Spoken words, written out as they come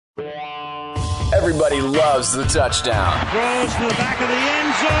Everybody loves the touchdown. Throws to the back of the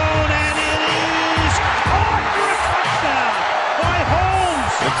end zone, and it is caught for a touchdown by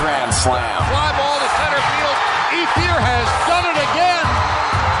Holmes. The grand slam. Fly ball to center field. Ethier has done it again.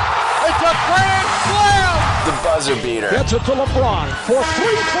 It's a grand slam. The buzzer beater. Gets it to LeBron for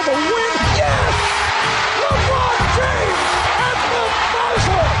three for the win. Yes! LeBron James at the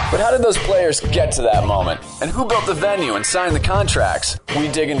buzzer! But how did those players get to that moment? And who built the venue and signed the contracts? We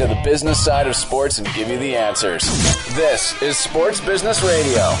dig into the business side of sports and give you the answers. This is Sports Business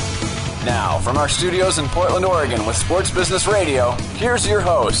Radio. Now, from our studios in Portland, Oregon with Sports Business Radio, here's your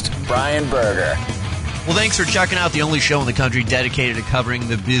host, Brian Berger. Well, thanks for checking out the only show in the country dedicated to covering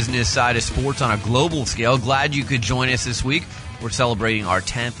the business side of sports on a global scale. Glad you could join us this week. We're celebrating our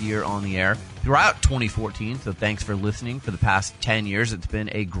 10th year on the air throughout 2014, so thanks for listening for the past 10 years. It's been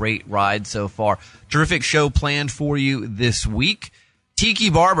a great ride so far. Terrific show planned for you this week.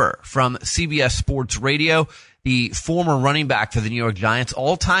 Tiki Barber from CBS Sports Radio, the former running back for the New York Giants,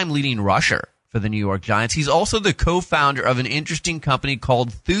 all-time leading rusher for the New York Giants. He's also the co-founder of an interesting company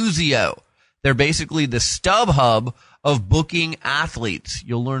called Thuzio. They're basically the StubHub of booking athletes.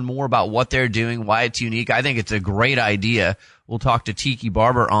 You'll learn more about what they're doing, why it's unique. I think it's a great idea. We'll talk to Tiki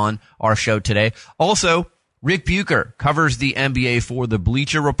Barber on our show today. Also, Rick Bucher covers the NBA for the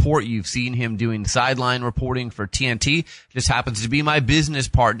Bleacher Report. You've seen him doing sideline reporting for TNT. Just happens to be my business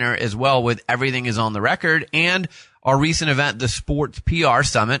partner as well with Everything is on the Record and our recent event, the Sports PR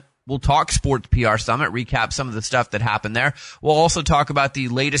Summit. We'll talk Sports PR Summit, recap some of the stuff that happened there. We'll also talk about the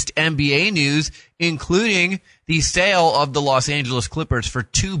latest NBA news, including the sale of the Los Angeles Clippers for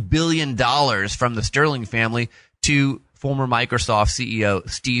 $2 billion from the Sterling family to former Microsoft CEO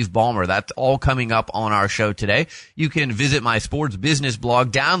Steve Ballmer. That's all coming up on our show today. You can visit my sports business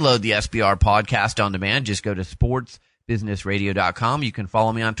blog, download the SBR podcast on demand. Just go to sportsbusinessradio.com. You can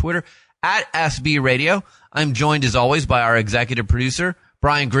follow me on Twitter at SB Radio. I'm joined as always by our executive producer,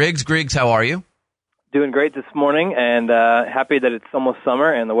 Brian Griggs. Griggs, how are you? Doing great this morning, and happy that it's almost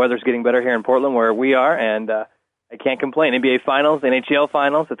summer and the weather's getting better here in Portland where we are, and I can't complain. NBA Finals, NHL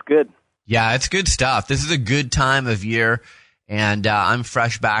Finals, it's good. Yeah, it's good stuff. This is a good time of year, and I'm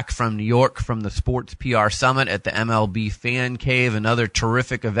fresh back from New York from the Sports PR Summit at the MLB Fan Cave, another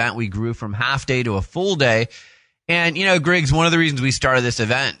terrific event. We grew from half day to a full day. And, you know, Griggs, one of the reasons we started this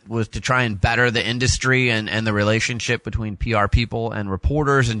event was to try and better the industry and the relationship between PR people and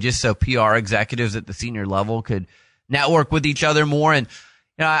reporters, and just so PR executives at the senior level could network with each other more. And,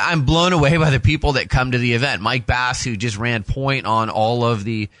 you know, I'm blown away by the people that come to the event. Mike Bass, who just ran point on all of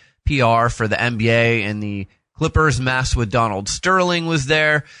the PR for the NBA and the Clippers mess with Donald Sterling, was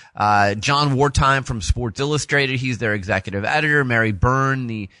there. John Wartime from Sports Illustrated, he's their executive editor. Mary Byrne,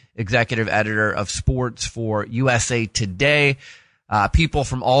 the executive editor of sports for USA Today. People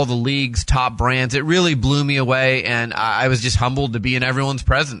from all the leagues, top brands. It really blew me away, and I was just humbled to be in everyone's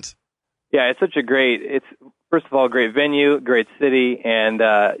presence. Yeah, it's such a great, first of all, a great venue, great city, and,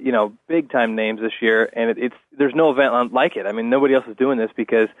 you know, big time names this year. And there's no event like it. I mean, nobody else is doing this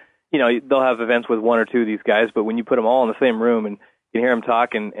because, you know, they'll have events with one or two of these guys, but when you put them all in the same room and you can hear them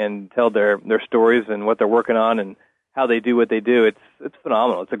talk and tell their stories and what they're working on and how they do what they do, it's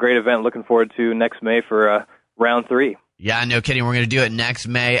phenomenal. It's a great event. Looking forward to next May for round 3. Yeah, no kidding. We're going to do it next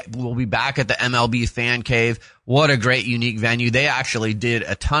May. We'll be back at the MLB Fan Cave. What a great, unique venue. They actually did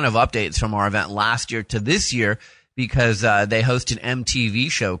a ton of updates from our event last year to this year because they host an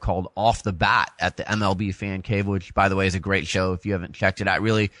MTV show called Off the Bat at the MLB Fan Cave, which, by the way, is a great show if you haven't checked it out.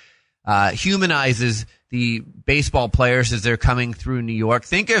 Really humanizes the baseball players as they're coming through New York.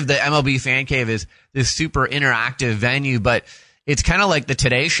 Think of the MLB Fan Cave as this super interactive venue, but it's kind of like the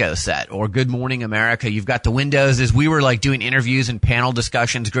Today Show set or Good Morning America. You've got the windows. As we were like doing interviews and panel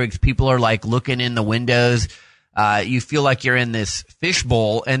discussions, Griggs, people are like looking in the windows. You feel like you're in this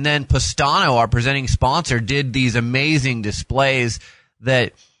fishbowl. And then Pastano, our presenting sponsor, did these amazing displays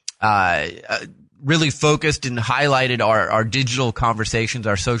that really focused and highlighted our digital conversations,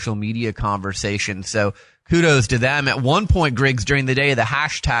 our social media conversations. So kudos to them. At one point, Griggs, during the day, the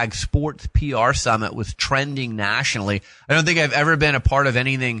hashtag Sports PR Summit was trending nationally. I don't think I've ever been a part of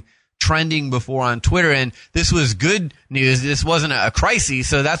anything trending before on Twitter, and this was good news. This wasn't a crisis,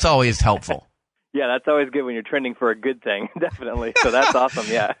 so that's always helpful. Yeah, that's always good when you're trending for a good thing, definitely. So that's awesome,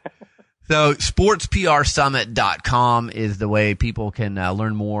 yeah. So sportsprsummit.com is the way people can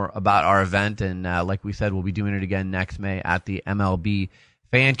learn more about our event. And like we said, we'll be doing it again next May at the MLB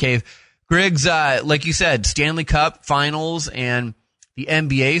Fan Cave. Griggs, like you said, Stanley Cup Finals and the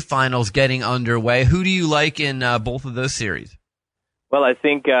NBA Finals getting underway. Who do you like in both of those series? Well, I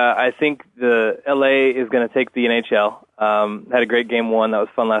think the LA is going to take the NHL. Had a great game one. That was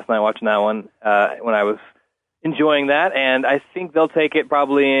fun last night watching that one when I was enjoying that. And I think they'll take it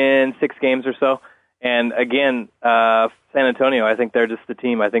probably in 6 games or so. And again, San Antonio, I think they're just the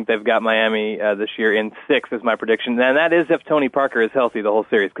team. I think they've got Miami this year in 6 is my prediction. And that is if Tony Parker is healthy the whole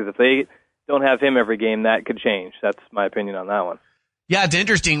series, because if they don't have him every game, that could change. That's my opinion on that one. Yeah, it's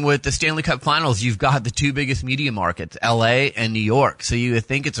interesting with the Stanley Cup Finals. You've got the 2 biggest media markets, LA and New York. So you would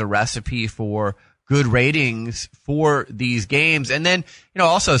think it's a recipe for good ratings for these games. And then,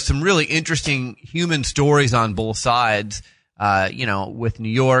 also some really interesting human stories on both sides, with New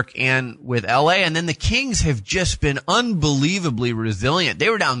York and with LA. And then the Kings have just been unbelievably resilient. They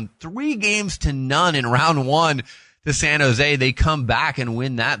were down 3-0 in round 1 to San Jose. They come back and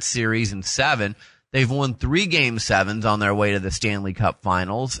win that series in 7. They've won 3 Game 7s on their way to the Stanley Cup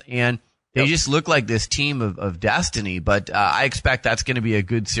Finals, and they just look like this team of destiny. But I expect that's going to be a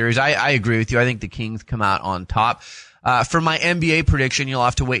good series. I agree with you. I think the Kings come out on top. For my NBA prediction, you'll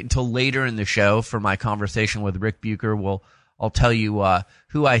have to wait until later in the show for my conversation with Rick Bucher. I'll tell you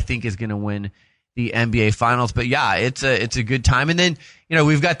who I think is going to win the NBA Finals. But yeah, it's a good time. And then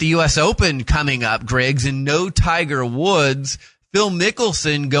we've got the U.S. Open coming up, Griggs, and no Tiger Woods. Phil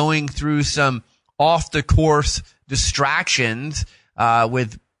Mickelson going through some off-the-course distractions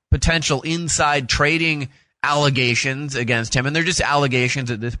with potential inside trading allegations against him. And they're just allegations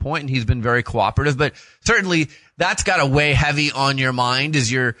at this point, and he's been very cooperative. But certainly that's got to weigh heavy on your mind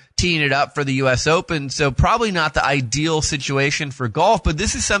as you're teeing it up for the U.S. Open. So probably not the ideal situation for golf. But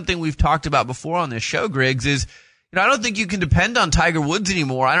this is something we've talked about before on this show, Griggs, is I don't think you can depend on Tiger Woods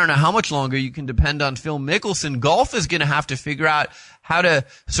anymore. I don't know how much longer you can depend on Phil Mickelson. Golf is going to have to figure out how to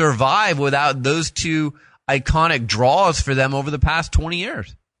survive without those 2 iconic draws for them over the past 20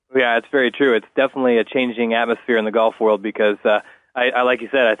 years. Yeah, it's very true. It's definitely a changing atmosphere in the golf world because, I like you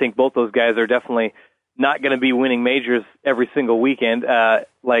said, I think both those guys are definitely not going to be winning majors every single weekend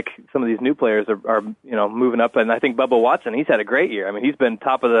like some of these new players are moving up. And I think Bubba Watson, he's had a great year. I mean, he's been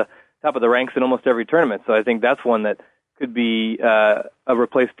top of the ranks in almost every tournament. So I think that's one that could be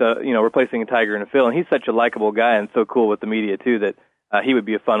replacing a Tiger and a Phil. And he's such a likable guy and so cool with the media too that he would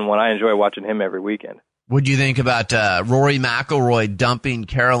be a fun one. I enjoy watching him every weekend. What do you think about Rory McIlroy dumping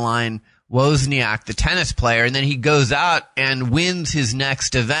Caroline Wozniak, the tennis player, and then he goes out and wins his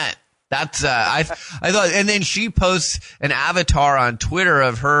next event? That's I thought, and then she posts an avatar on Twitter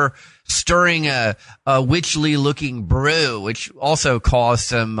of her stirring a witchly looking brew, which also caused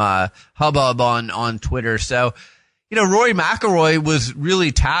some hubbub on Twitter. So, Rory McIlroy was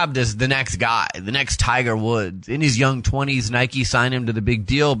really tabbed as the next guy, the next Tiger Woods. In his young 20s, Nike signed him to the big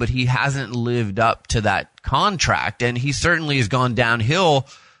deal, but he hasn't lived up to that contract, and he certainly has gone downhill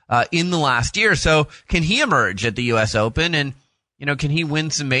in the last year. So can he emerge at the U.S. Open, and can he win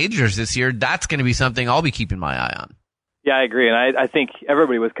some majors this year? That's going to be something I'll be keeping my eye on. Yeah, I agree, and I think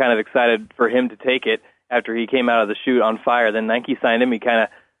everybody was kind of excited for him to take it after he came out of the chute on fire. Then Nike signed him.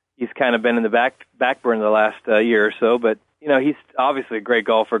 He's kind of been in the back burner the last year or so, but he's obviously a great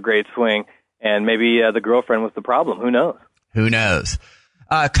golfer, great swing, and maybe the girlfriend was the problem. Who knows? Who knows?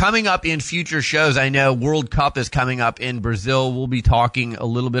 Coming up in future shows, I know World Cup is coming up in Brazil. We'll be talking a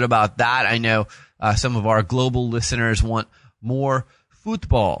little bit about that. I know some of our global listeners want more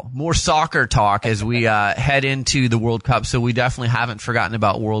football, more soccer talk as we head into the World Cup. So we definitely haven't forgotten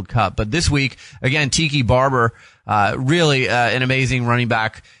about World Cup. But this week, again, Tiki Barber, really an amazing running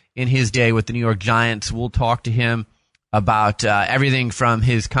back in his day with the New York Giants. We'll talk to him about everything from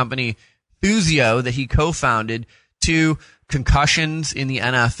his company Thuzio that he co-founded to concussions in the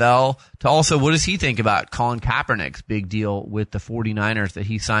NFL to also what does he think about Colin Kaepernick's big deal with the 49ers that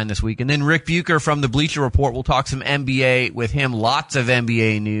he signed this week. And then Rick Bucher from the Bleacher Report. We'll talk some NBA with him. Lots of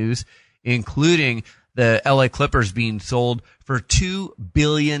NBA news, including the LA Clippers being sold for $2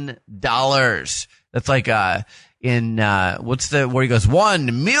 billion. That's like where he goes,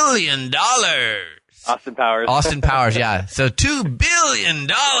 $1 million. Austin Powers. Austin Powers, yeah. So $2 billion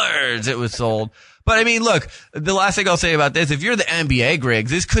it was sold. But I mean, look, the last thing I'll say about this, if you're the NBA, Griggs,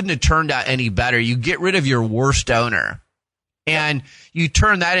 this couldn't have turned out any better. You get rid of your worst owner and you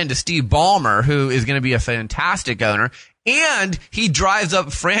turn that into Steve Ballmer, who is going to be a fantastic owner. And he drives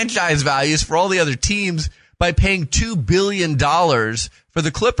up franchise values for all the other teams by paying $2 billion for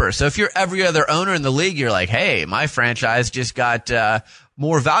the Clippers. So if you're every other owner in the league, you're like, hey, my franchise just got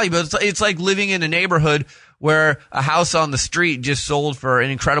more value. But it's like living in a neighborhood where a house on the street just sold for an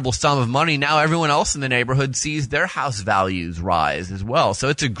incredible sum of money. Now everyone else in the neighborhood sees their house values rise as well. So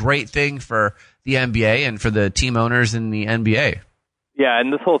it's a great thing for the NBA and for the team owners in the NBA. Yeah,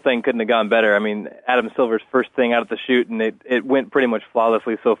 and this whole thing couldn't have gone better. I mean, Adam Silver's first thing out of the chute, and it went pretty much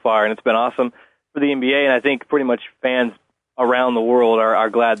flawlessly so far, and it's been awesome for the NBA, and I think pretty much fans around the world are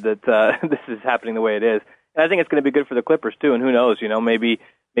glad that this is happening the way it is. And I think it's going to be good for the Clippers too. And who knows?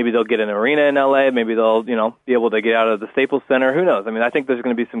 Maybe they'll get an arena in LA. Maybe they'll be able to get out of the Staples Center. Who knows? I mean, I think there's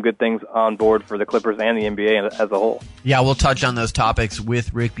going to be some good things on board for the Clippers and the NBA as a whole. Yeah, we'll touch on those topics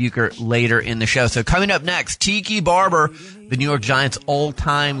with Rick Bucher later in the show. So coming up next, Tiki Barber, the New York Giants'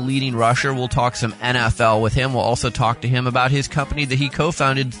 all-time leading rusher. We'll talk some NFL with him. We'll also talk to him about his company that he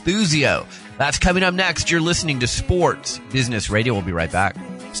co-founded, Thuzio. That's coming up next. You're listening to Sports Business Radio. We'll be right back.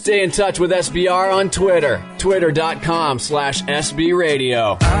 Stay in touch with SBR on Twitter, twitter.com/SB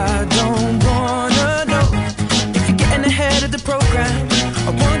Radio. I don't wanna know if you're getting ahead of the program. I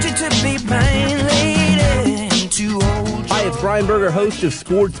want you to be my lady to hold. Hi, it's Brian Berger, host of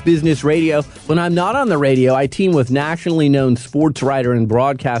Sports Business Radio. When I'm not on the radio, I team with nationally known sports writer and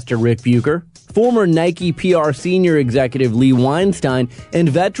broadcaster Rick Bucher, former Nike PR senior executive Lee Weinstein, and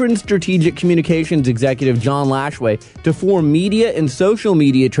veteran strategic communications executive John Lashway to form media and social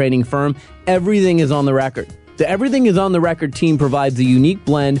media training firm Everything is on the Record. The Everything is on the Record team provides a unique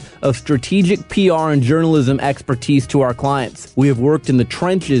blend of strategic PR and journalism expertise to our clients. We have worked in the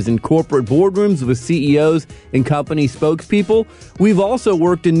trenches in corporate boardrooms with CEOs and company spokespeople. We've also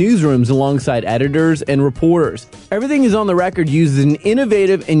worked in newsrooms alongside editors and reporters. Everything is on the Record uses an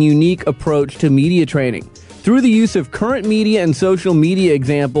innovative and unique approach to media training. Through the use of current media and social media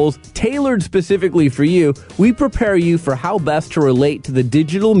examples tailored specifically for you, we prepare you for how best to relate to the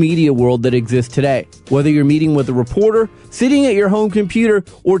digital media world that exists today. Whether you're meeting with a reporter, sitting at your home computer,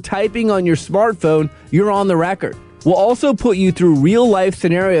 or typing on your smartphone, you're on the record. We'll also put you through real-life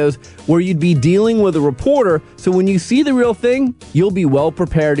scenarios where you'd be dealing with a reporter, so when you see the real thing, you'll be well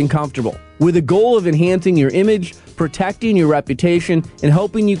prepared and comfortable. With a goal of enhancing your image, protecting your reputation, and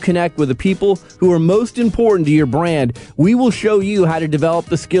helping you connect with the people who are most important to your brand, we will show you how to develop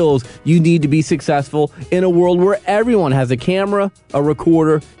the skills you need to be successful in a world where everyone has a camera, a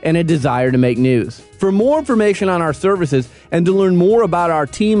recorder, and a desire to make news. For more information on our services and to learn more about our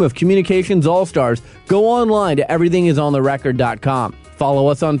team of communications all-stars, go online to everythingisontherecord.com. Follow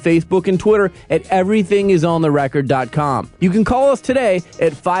us on Facebook and Twitter at everythingisontherecord.com. You can call us today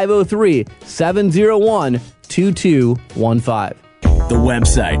at 503-701-2215. The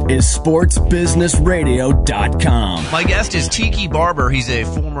website is sportsbusinessradio.com. My guest is Tiki Barber. He's a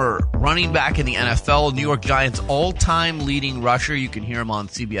former running back in the NFL, New York Giants all-time leading rusher. You can hear him on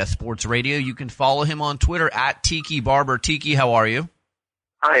CBS Sports Radio. You can follow him on Twitter at Tiki Barber. Tiki, how are you?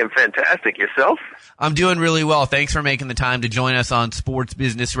 I am fantastic. Yourself? I'm doing really well. Thanks for making the time to join us on Sports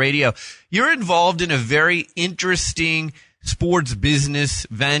Business Radio. You're involved in a very interesting sports business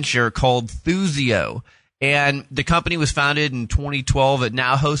venture called Thuzio. And the company was founded in 2012. It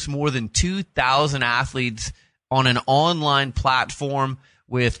now hosts more than 2,000 athletes on an online platform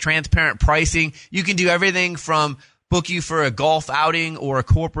with transparent pricing. You can do everything from book you for a golf outing or a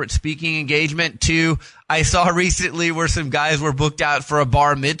corporate speaking engagement to, I saw recently where some guys were booked out for a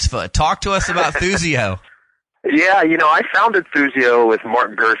bar mitzvah. Talk to us about Thuzio. Yeah, I founded Thuzio with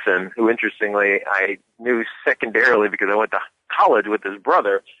Mark Gerson, who interestingly I knew secondarily because I went to college with his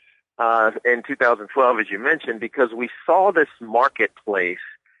brother in 2012, as you mentioned, because we saw this marketplace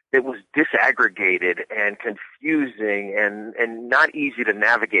that was disaggregated and confusing and not easy to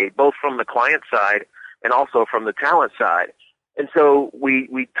navigate, both from the client side and also from the talent side. And so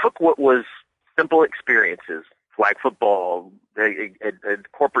we took what was simple experiences, flag football, a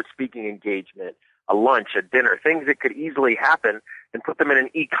corporate speaking engagement, a lunch, a dinner, things that could easily happen, and put them in an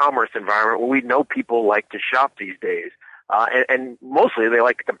e-commerce environment where we know people like to shop these days. And mostly they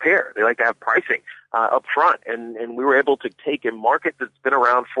like to compare. They like to have pricing up front. And we were able to take a market that's been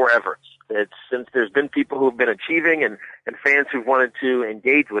around forever. Since there's been people who've been achieving and fans who've wanted to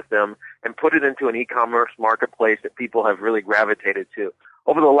engage with them, and put it into an e-commerce marketplace that people have really gravitated to.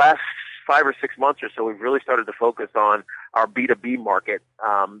 Over the last 5 or 6 months or so, we've really started to focus on our B2B market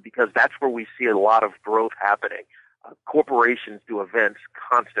because that's where we see a lot of growth happening. Corporations do events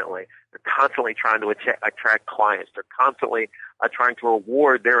constantly. They're constantly trying to attract clients. They're constantly trying to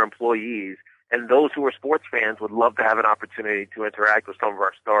reward their employees. And those who are sports fans would love to have an opportunity to interact with some of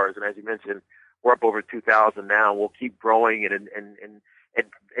our stars. And as you mentioned, we're up over 2,000 now. We'll keep growing and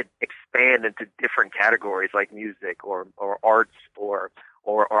expand into different categories like music or arts or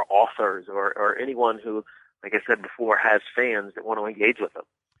authors or anyone who, like I said before, has fans that want to engage with them.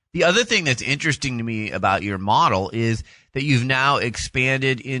 The other thing that's interesting to me about your model is that you've now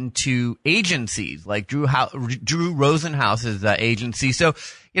expanded into agencies, like Drew Rosenhaus's agency. So,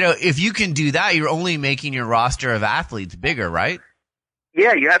 if you can do that, you're only making your roster of athletes bigger, right?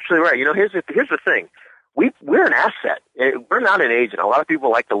 Yeah, you're absolutely right. Here's the thing. we're an asset. We're not an agent. A lot of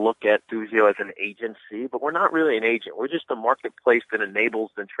people like to look at Thuzio as an agency, but we're not really an agent. We're just a marketplace that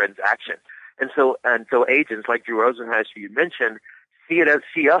enables the transaction. And so agents like Drew Rosenhaus, who you mentioned, see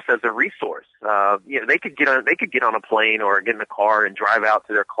us as a resource. They could get on a plane or get in a car and drive out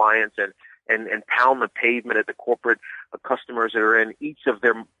to their clients and pound the pavement at the corporate customers that are in each of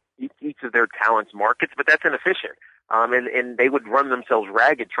their talents markets, but that's inefficient. And they would run themselves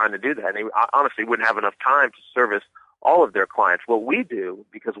ragged trying to do that. And they honestly wouldn't have enough time to service all of their clients. What we do,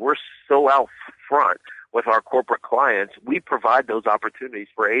 because we're so out front with our corporate clients, we provide those opportunities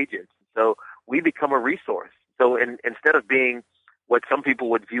for agents. So we become a resource. So instead of being what some people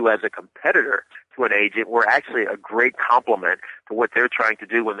would view as a competitor to an agent, we're actually a great complement to what they're trying to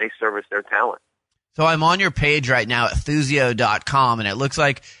do when they service their talent. So I'm on your page right now at Thuzio.com, and it looks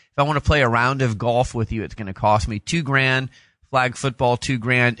like if I want to play a round of golf with you, it's going to cost me $2,000, flag football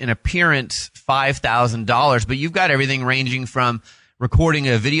 $2,000, an appearance $5,000. But you've got everything ranging from recording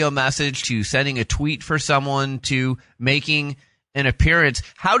a video message to sending a tweet for someone to making an appearance.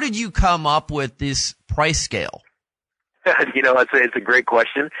 How did you come up with this price scale? It's a great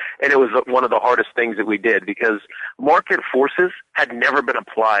question, and it was one of the hardest things that we did because market forces had never been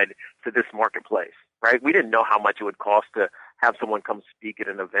applied to this marketplace, right? We didn't know how much it would cost to have someone come speak at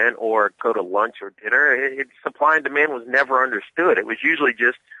an event or go to lunch or dinner. Supply and demand was never understood. It was usually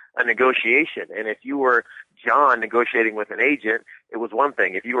just a negotiation, and if you were John negotiating with an agent, it was one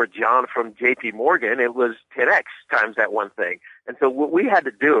thing. If you were John from J.P. Morgan, it was 10x times that one thing. And so what we had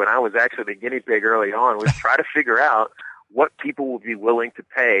to do, and I was actually the guinea pig early on, was try to figure out what people would be willing to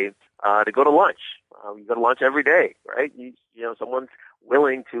pay to go to lunch. You go to lunch every day, right? Someone's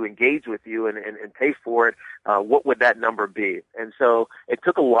willing to engage with you and pay for it. What would that number be? And so it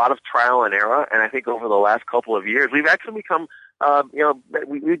took a lot of trial and error. And I think over the last couple of years, we've actually become,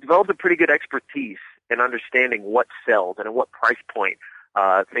 we developed a pretty good expertise in understanding what sells and at what price point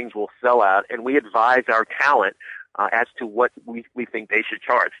things will sell at. And we advise our talent as to what we think they should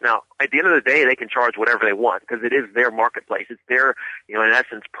charge. Now, at the end of the day, they can charge whatever they want because it is their marketplace. It's their, in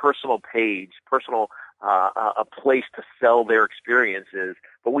essence, personal page, a place to sell their experiences.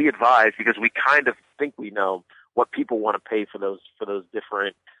 But we advise because we kind of think we know what people want to pay for those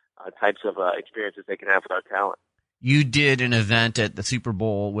different types of experiences they can have with our talent. You did an event at the Super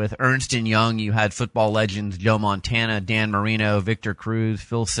Bowl with Ernst & Young. You had football legends Joe Montana, Dan Marino, Victor Cruz,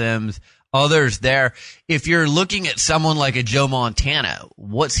 Phil Simms, others there. If you're looking at someone like a Joe Montana,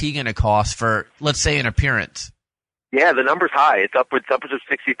 what's he going to cost for, let's say, an appearance? Yeah, the number's high. It's upwards of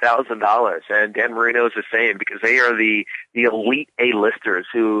 $60,000, and Dan Marino is the same because they are the elite A-listers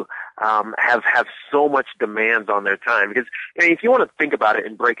who have so much demands on their time. Because if you want to think about it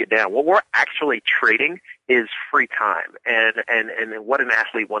and break it down, what we're actually trading is free time and what an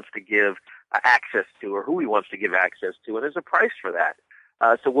athlete wants to give access to or who he wants to give access to, and there's a price for that.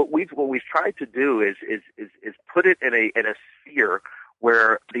 So what we've tried to do is put it in a sphere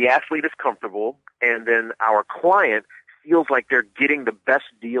where the athlete is comfortable and then our client feels like they're getting the best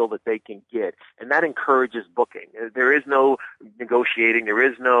deal that they can get. And that encourages booking. There is no negotiating. There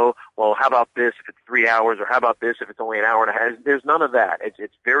is no, well, how about this if it's 3 hours or how about this if it's only an hour and a half? There's none of that.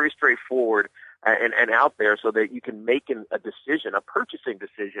 It's very straightforward and out there so that you can make a decision, a purchasing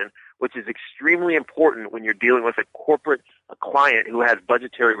decision, which is extremely important when you're dealing with a client who has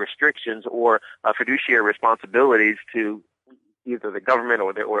budgetary restrictions or fiduciary responsibilities to either the government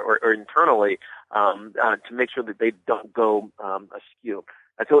or internally to make sure that they don't go askew.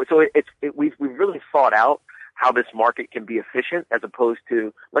 And so we've really thought out how this market can be efficient as opposed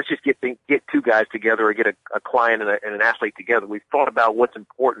to let's just get two guys together or get a client and an athlete together. We've thought about what's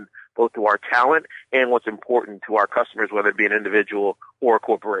important both to our talent and what's important to our customers, whether it be an individual or a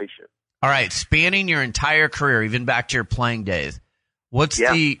corporation. All right, spanning your entire career, even back to your playing days, what's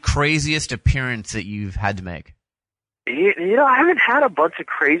the craziest appearance that you've had to make? I haven't had a bunch of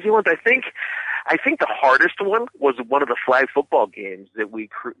crazy ones. I think the hardest one was one of the flag football games that we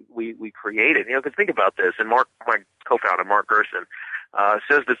created. Because think about this, and Mark, my co-founder, Mark Gerson,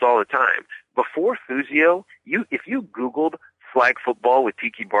 says this all the time. Before Thuzio, if you Googled flag football with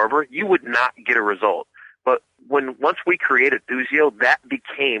Tiki Barber, you would not get a result. But once we created Thuzio, that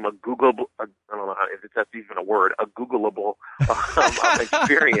became a Googleable, I don't know if that's even a word, a Googleable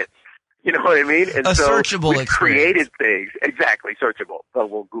experience. You know what I mean? And a so searchable we created things. Exactly, searchable.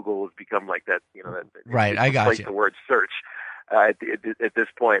 Well, Google has become like that, right, I got you. The word search at this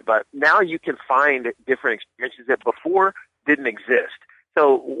point. But now you can find different experiences that before didn't exist.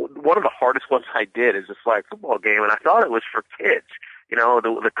 So one of the hardest ones I did is a flag football game, and I thought it was for kids.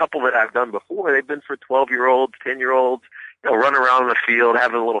 The couple that I've done before, they've been for 12-year-olds, 10-year-olds, running around in the field,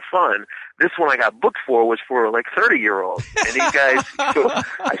 having a little fun. This one I got booked for was for like 30-year-olds. And these guys,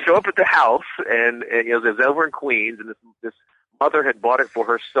 I show up at the house, and it was over in Queens, and this mother had bought it for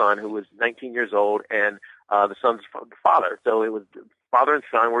her son, who was 19 years old, and the son's father. So it was father and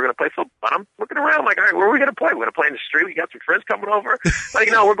son. We're going to play football. And I'm looking around like, all right, where are we going to play? We're going to play in the street. We got some friends coming over. Like,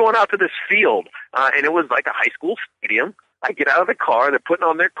 no, we're going out to this field. And it was like a high school stadium. I get out of the car, they're putting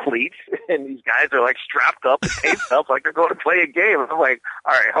on their cleats, and these guys are like strapped up and taped up like they're going to play a game. And I'm like,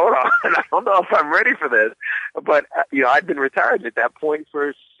 all right, hold on. I don't know if I'm ready for this. But, I'd been retired at that point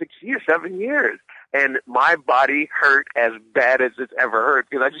for 7 years. And my body hurt as bad as it's ever hurt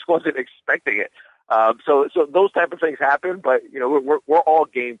because I just wasn't expecting it. So those type of things happen, but, we're all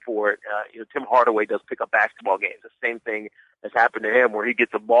game for it. Tim Hardaway does pick up basketball games. The same thing has happened to him where he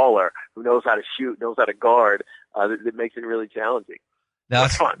gets a baller who knows how to shoot, knows how to guard. That makes it really challenging.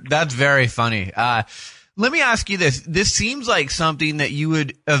 That's fun. That's very funny. Let me ask you this. This seems like something that you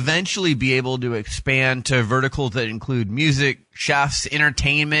would eventually be able to expand to verticals that include music, chefs,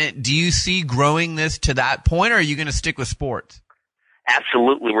 entertainment. Do you see growing this to that point, or are you going to stick with sports?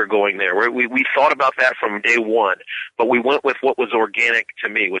 Absolutely, we're going there. We thought about that from day one, but we went with what was organic to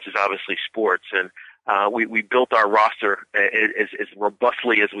me, which is obviously sports. And we built our roster as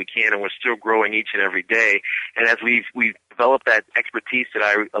robustly as we can, and we're still growing each and every day. And as we've developed that expertise that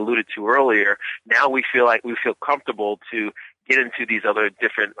I alluded to earlier, now we feel comfortable to get into these other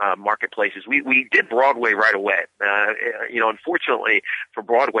different marketplaces. We did Broadway right away. Unfortunately for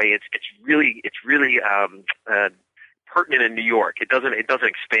Broadway, it's really pertinent in New York. It doesn't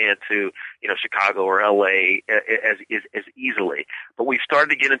expand to, Chicago or LA as easily. But we've started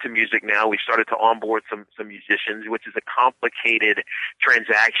to get into music now. We've started to onboard some musicians, which is a complicated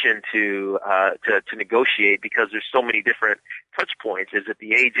transaction to negotiate because there's so many different touch points. Is it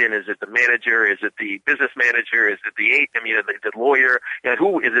the agent? Is it the manager? Is it the business manager? Is it the lawyer?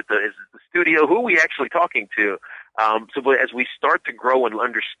 Who is it? Is it the studio? Who are we actually talking to? So as we start to grow and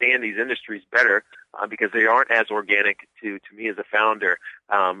understand these industries better, because they aren't as organic to me as a founder,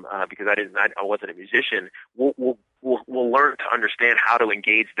 because I wasn't a musician, we'll learn to understand how to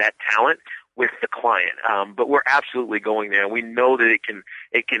engage that talent with the client. But we're absolutely going there. We know that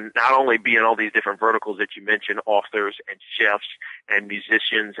it can not only be in all these different verticals that you mentioned, authors and chefs and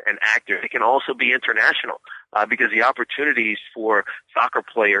musicians and actors. It can also be international, because the opportunities for soccer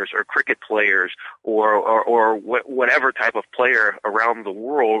players or cricket players or whatever type of player around the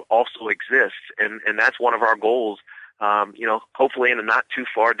world also exists. And that's one of our goals, hopefully in a not too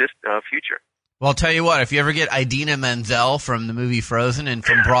far future. Well, I'll tell you what, if you ever get Idina Menzel from the movie Frozen and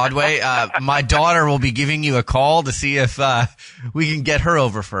from Broadway, my daughter will be giving you a call to see if we can get her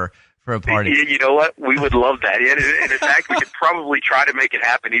over for a party. You know what? We would love that. And in fact, we could probably try to make it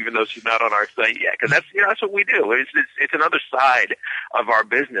happen even though she's not on our site yet. Because that's what we do. It's another side of our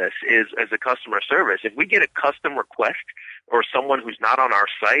business is as a customer service. If we get a custom request or someone who's not on our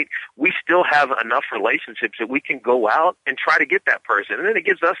site, we still have enough relationships that we can go out and try to get that person. And then it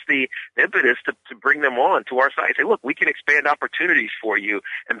gives us the impetus to bring them on to our site. Say, look, we can expand opportunities for you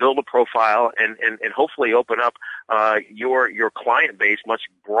and build a profile and hopefully open up your client base much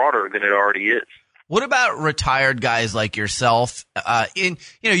broader than it already is. What about retired guys like yourself?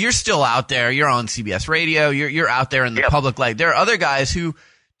 You're still out there. You're on CBS Radio. You're out there in the public light. There are other guys who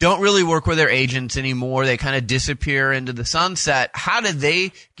don't really work with their agents anymore. They kind of disappear into the sunset. How did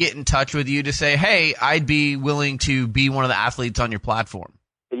they get in touch with you to say, hey, I'd be willing to be one of the athletes on your platform?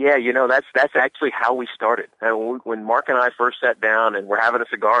 Yeah, that's actually how we started. When Mark and I first sat down and we're having a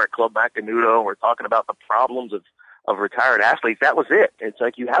cigar at Club Macanudo and we're talking about the problems of retired athletes, that was it. It's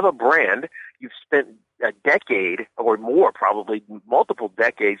like you have a brand, you've spent a decade or more, probably multiple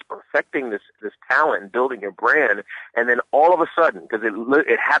decades, perfecting this talent and building your brand, and then all of a sudden, because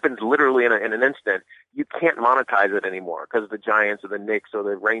it happens literally in an instant, you can't monetize it anymore because the Giants or the Knicks or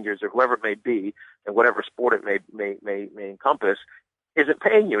the Rangers or whoever it may be, and whatever sport it may encompass, isn't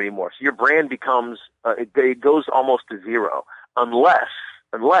paying you anymore. So your brand becomes it goes almost to zero, unless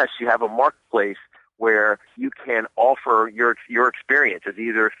you have a marketplace where you can offer your experiences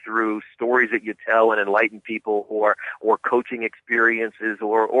either through stories that you tell and enlighten people or coaching experiences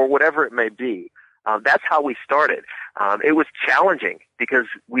or whatever it may be. That's how we started. It was challenging because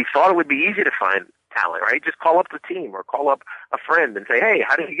we thought it would be easy to find talent, right? Just call up the team or call up a friend and say, hey,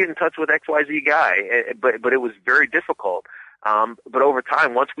 how did you get in touch with XYZ guy? But it was very difficult. But over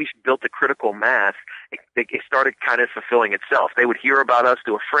time, once we built the critical mass, it started kind of fulfilling itself. They would hear about us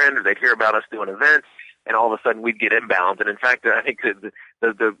to a friend, or they'd hear about us doing events, and all of a sudden we'd get inbound. And in fact, I think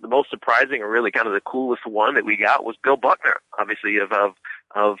the most surprising, or really kind of the coolest one that we got was Bill Buckner, obviously of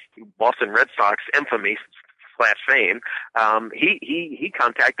Boston Red Sox infamy fame, he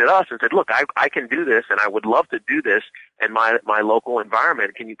contacted us and said, look, I can do this and I would love to do this in my local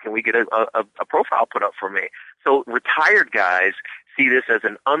environment. Can we get a profile put up for me? So retired guys see this as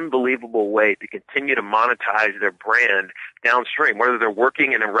an unbelievable way to continue to monetize their brand downstream, whether they're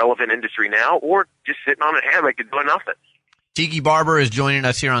working in a relevant industry now or just sitting on a hammock and doing nothing. Tiki Barber is joining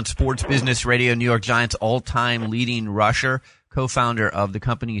us here on Sports Business Radio, New York Giants all-time leading rusher, co-founder of the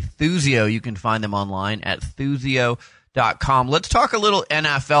company Thuzio. You can find them online at Thuzio.com. Let's talk a little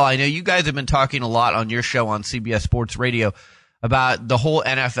NFL. I know you guys have been talking a lot on your show on CBS Sports Radio about the whole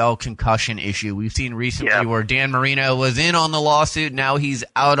NFL concussion issue. We've seen recently where Dan Marino was in on the lawsuit. Now he's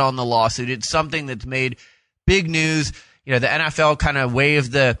out on the lawsuit. It's something that's made big news. You know, the NFL kind of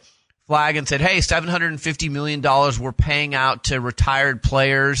waved the flag and said, hey, $750 million we're paying out to retired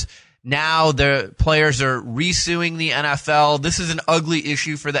players. Now the players are resuing the NFL. This is an ugly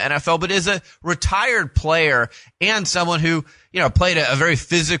issue for the NFL, but as a retired player and someone who, played a very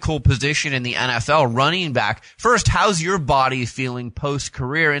physical position in the NFL, running back, first, how's your body feeling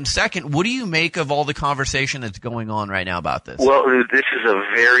post-career? And second, what do you make of all the conversation that's going on right now about this? Well, this is a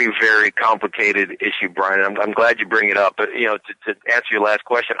very, very complicated issue, Brian. I'm glad you bring it up. But, to answer your last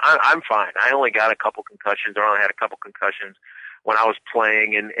question, I'm fine. I only got a couple concussions, or I only had a couple concussions when I was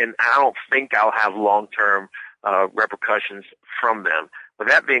playing, and I don't think I'll have long-term repercussions from them. But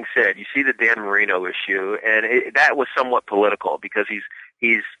that being said, you see the Dan Marino issue, and that was somewhat political because he's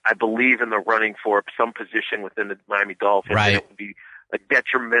I believe in the running for some position within the Miami Dolphins. Right. And it would be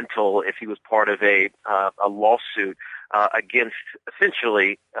detrimental if he was part of a lawsuit against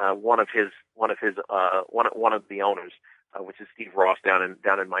essentially one of the owners, which is Steve Ross down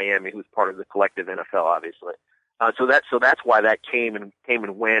in Miami, who's part of the collective NFL, obviously. So that's why that came and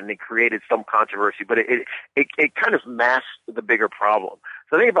went, and it created some controversy, but it kind of masked the bigger problem.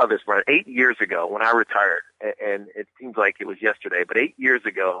 So think about this, Brian. 8 years ago, when I retired, and it seems like it was yesterday, but 8 years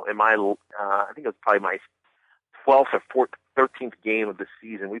ago, in my I think it was probably my 12th or 13th game of the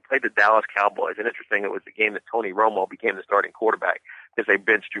season, we played the Dallas Cowboys. And interesting, it was the game that Tony Romo became the starting quarterback because they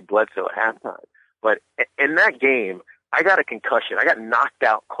benched Drew Bledsoe at halftime. But in that game, I got a concussion. I got knocked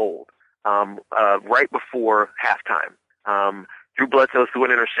out cold. Right before halftime. Drew Bledsoe threw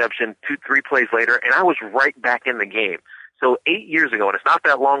an interception 2-3 plays later, and I was right back in the game. So 8 years ago, and it's not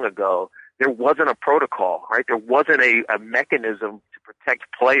that long ago, there wasn't a protocol, right? There wasn't a mechanism to protect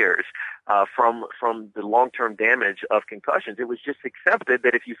players from the long-term damage of concussions. It was just accepted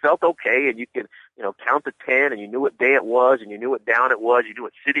that if you felt okay and you could, count to 10 and you knew what day it was and you knew what down it was, you knew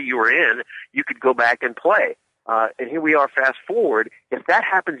what city you were in, you could go back and play. And here we are, fast forward. If that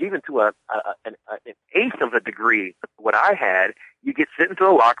happens even to an eighth of a degree, what I had, you get sent into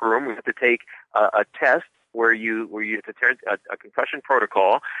the locker room. We have to take a test where you have to turn a concussion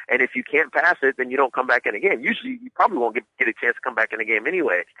protocol, and if you can't pass it, then you don't come back in a game. Usually, you probably won't get a chance to come back in a game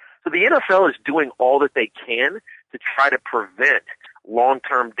anyway. So the NFL is doing all that they can to try to prevent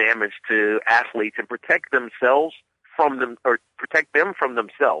long-term damage to athletes and protect themselves from them, or protect them from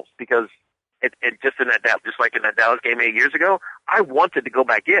themselves, because. Just like in that Dallas game 8 years ago, I wanted to go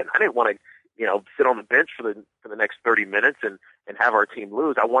back in. I didn't want to, sit on the bench for the next 30 minutes and have our team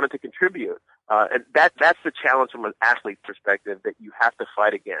lose. I wanted to contribute. And that's the challenge from an athlete's perspective that you have to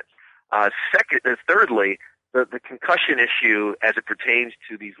fight against. Thirdly, the concussion issue as it pertains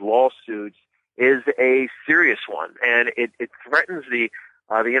to these lawsuits is a serious one, and it threatens the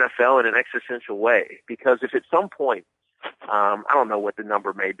NFL in an existential way, because if at some point, I don't know what the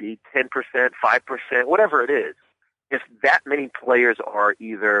number may be, 10%, 5%, whatever it is, if that many players are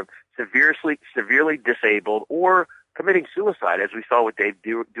either severely disabled or committing suicide, as we saw with Dave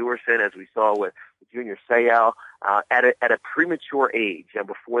Duerson, as we saw with Junior Seau, at a premature age and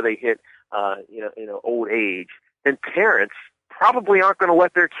before they hit old age, then parents probably aren't going to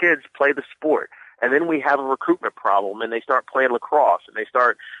let their kids play the sport. And then we have a recruitment problem, and they start playing lacrosse, and they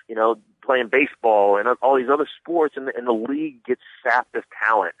start, playing baseball and all these other sports, and the league gets sapped of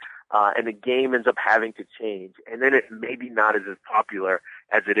talent, and the game ends up having to change. And then it maybe not as popular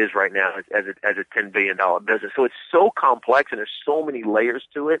as it is right now as a $10 billion business. So it's so complex, and there's so many layers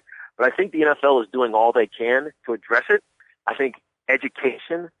to it. But I think the NFL is doing all they can to address it. I think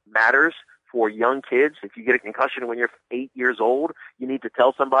education matters for young kids. If you get a concussion when you're 8 years old, you need to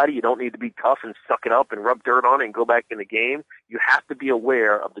tell somebody. You don't need to be tough and suck it up and rub dirt on it and go back in the game. You have to be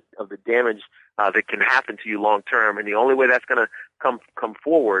aware of the damage that can happen to you long term. And the only way that's going to come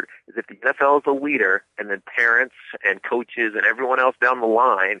forward is if the NFL is a leader, and then parents and coaches and everyone else down the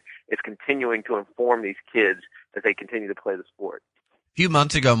line is continuing to inform these kids as they continue to play the sport. A few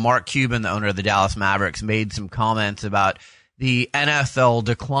months ago, Mark Cuban, the owner of the Dallas Mavericks, made some comments about the NFL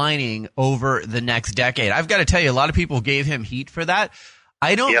declining over the next decade. I've got to tell you, a lot of people gave him heat for that.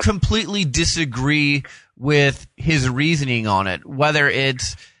 I don't completely disagree with his reasoning on it, whether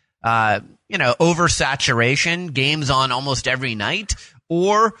it's, oversaturation, games on almost every night,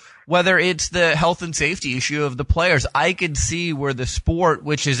 or whether it's the health and safety issue of the players. I could see where the sport,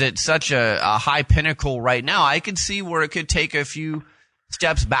 which is at such a high pinnacle right now, I could see where it could take a few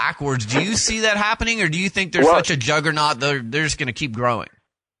steps backwards. Do you see that happening, or do you think there's such a juggernaut they're just going to keep growing?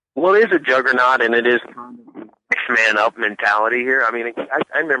 Well, it is a juggernaut, and it is next man up mentality here. I mean,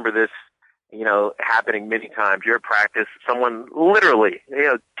 I remember this, happening many times. You're at practice, someone literally,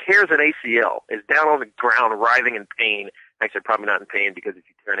 tears an ACL, is down on the ground writhing in pain. Actually, probably not in pain, because if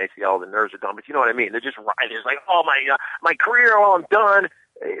you tear an ACL, the nerves are done. But you know what I mean? They're just writhing. It's like, oh my career, I'm done.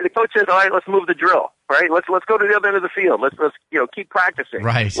 The coach says, all right, let's move the drill. Right? Let's go to the other end of the field. Let's keep practicing.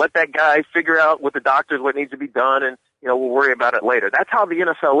 Right. Let that guy figure out with the doctors what needs to be done, and we'll worry about it later. That's how the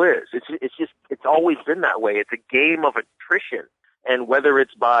NFL is. It's always been that way. It's a game of attrition. And whether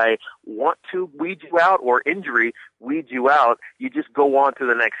it's by want to weed you out or injury weed you out, you just go on to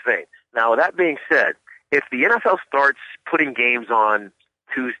the next thing. Now, that being said, if the NFL starts putting games on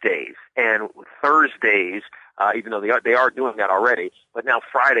Tuesdays and Thursdays, even though they are doing that already, but now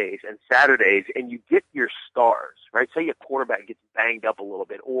Fridays and Saturdays, and you get your stars, right? Say your quarterback gets banged up a little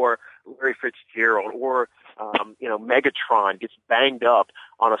bit, or Larry Fitzgerald, or Megatron gets banged up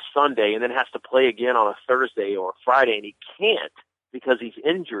on a Sunday and then has to play again on a Thursday or a Friday, and he can't because he's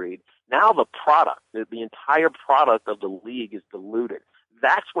injured. Now the product, the entire product of the league is diluted.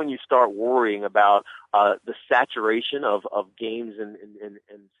 That's when you start worrying about the saturation of games and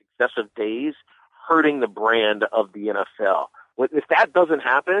successive days hurting the brand of the NFL. If that doesn't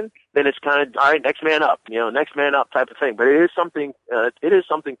happen, then it's kind of, all right, next man up, next man up type of thing. But it is something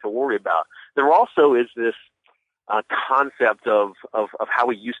to worry about. There also is this concept of how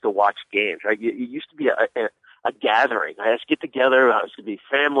we used to watch games, right? It used to be a gathering. Let's get together. It's going to be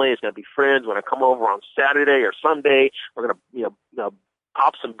family. It's going to be friends. We're going to come over on Saturday or Sunday. We're going to,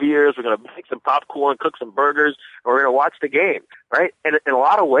 pop some beers. We're going to make some popcorn, cook some burgers. And we're going to watch the game, right? And in a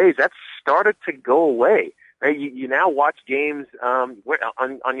lot of ways, that's started to go away, right? You now watch games on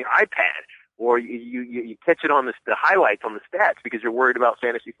your iPad, or you catch it on the highlights on the stats, because you're worried about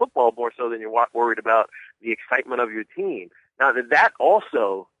fantasy football more so than you're worried about the excitement of your team. Now, that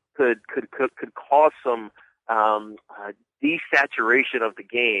also could cause some desaturation of the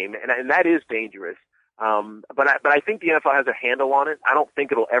game, and that is dangerous. But I think the NFL has a handle on it. I don't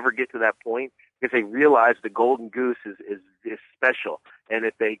think it'll ever get to that point, because they realize the golden goose is special, and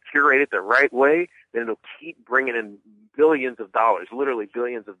if they curate it the right way, then it'll keep bringing in billions of dollars, literally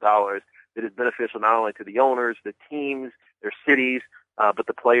billions of dollars, that is beneficial not only to the owners, the teams, their cities, but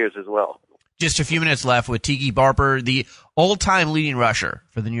the players as well. Just a few minutes left with Tiki Barber, the all-time leading rusher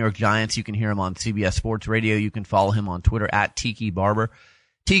for the New York Giants. You can hear him on CBS Sports Radio. You can follow him on Twitter at Tiki Barber.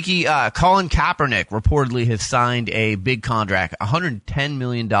 Tiki, Colin Kaepernick reportedly has signed a big contract, $110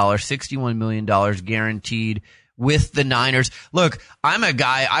 million, $61 million guaranteed with the Niners. Look, I'm a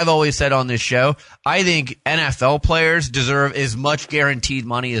guy, I've always said on this show, I think NFL players deserve as much guaranteed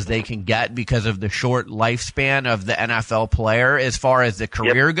money as they can get because of the short lifespan of the NFL player as far as the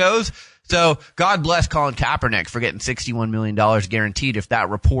career goes. So God bless Colin Kaepernick for getting $61 million guaranteed if that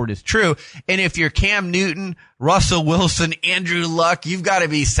report is true. And if you're Cam Newton, Russell Wilson, Andrew Luck, you've got to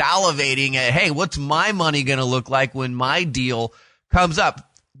be salivating at, hey, what's my money going to look like when my deal comes up?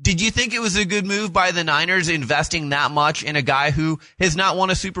 Did you think it was a good move by the Niners investing that much in a guy who has not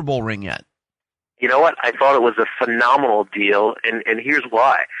won a Super Bowl ring yet? You know what? I thought it was a phenomenal deal, and here's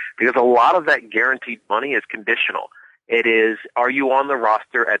why. Because a lot of that guaranteed money is conditional. It is, are you on the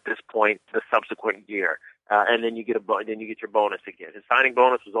roster at this point the subsequent year? And then you get your bonus again. His signing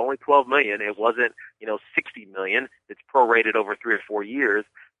bonus was only $12 million. It wasn't, $60 million. It's prorated over 3 or 4 years.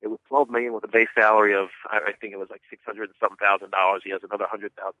 It was $12 million with a base salary of, I think it was like $600 and something thousand. He has another $100,000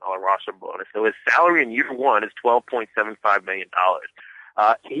 roster bonus. So his salary in year one is $12.75 million.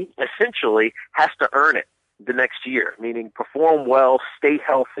 He essentially has to earn it the next year, meaning perform well, stay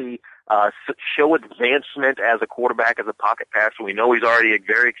healthy, show advancement as a quarterback, as a pocket passer. We know he's already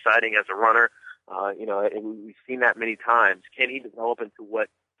very exciting as a runner. And we've seen that many times. Can he develop into what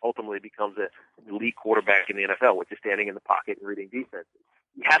ultimately becomes an elite quarterback in the NFL, which is standing in the pocket and reading defenses?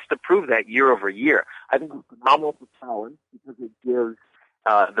 He has to prove that year over year. I think it's phenomenal for talent because it gives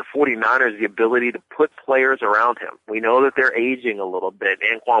the 49ers the ability to put players around him. We know that they're aging a little bit.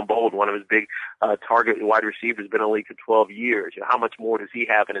 Anquan Boldin, one of his big target wide receivers, has been in the league for 12 years. How much more does he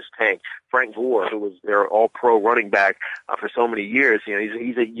have in his tank? Frank Gore, who was their all-pro running back for so many years,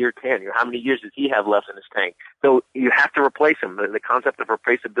 he's at year 10. How many years does he have left in his tank? So you have to replace him. The concept of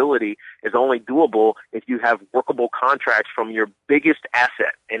replaceability is only doable if you have workable contracts from your biggest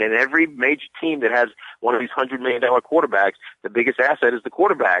asset. And in every major team that has one of these $100 million quarterbacks, the biggest asset is the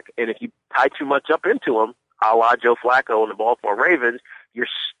quarterback. And if you tie too much up into him, a la Joe Flacco and the Baltimore Ravens, you're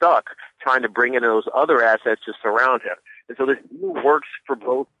stuck trying to bring in those other assets to surround him. And so this deal works for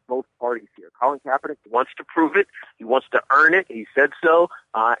both parties here. Colin Kaepernick wants to prove it. He wants to earn it. He said so.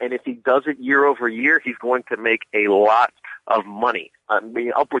 And if he does it year over year, he's going to make a lot of money.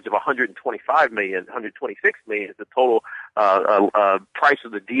 Upwards of $125 million, $126 million is the total price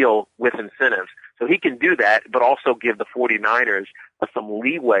of the deal with incentives. So he can do that, but also give the 49ers some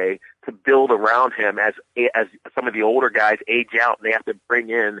leeway to build around him as some of the older guys age out and they have to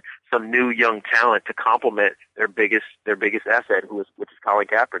bring in some new young talent to complement their biggest asset, which is Colin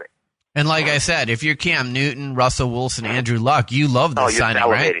Kaepernick. And like I said, if you're Cam Newton, Russell Wilson, Andrew Luck, you love this signing,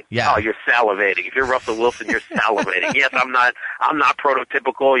 right? Yeah. Oh, you're salivating. If you're Russell Wilson, you're salivating. Yes, I'm not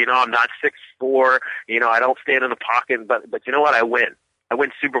prototypical. I'm not 6'4". I don't stand in the pocket, but you know what? I win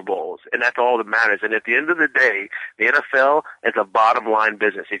Super Bowls, and that's all that matters. And at the end of the day, the NFL is a bottom-line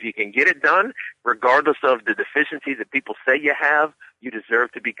business. If you can get it done, regardless of the deficiencies that people say you have, you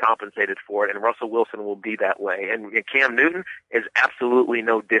deserve to be compensated for it, and Russell Wilson will be that way. And Cam Newton is absolutely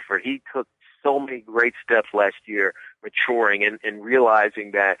no different. He took so many great steps last year, maturing and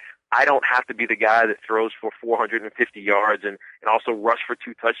realizing that I don't have to be the guy that throws for 450 yards and also rush for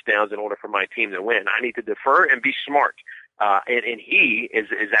 2 touchdowns in order for my team to win. I need to defer and be smart. And he is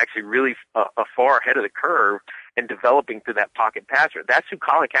actually really far ahead of the curve in developing to that pocket passer. That's who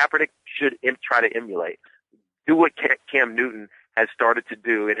Colin Kaepernick should try to emulate. Do what Cam Newton has started to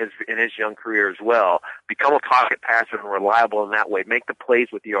do in his young career as well. Become a pocket passer and reliable in that way. Make the plays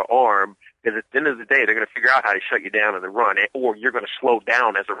with your arm, because at the end of the day, they're going to figure out how to shut you down in the run, or you're going to slow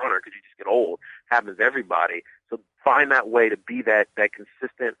down as a runner because you just get old. Happens to everybody. So find that way to be that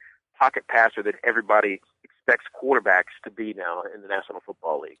consistent pocket passer that everybody expects quarterbacks to be now in the National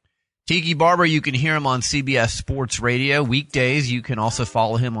Football League. Tiki Barber, you can hear him on CBS Sports Radio weekdays. You can also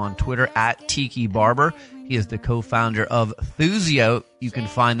follow him on Twitter at Tiki Barber. He is the co-founder of Thuzio. You can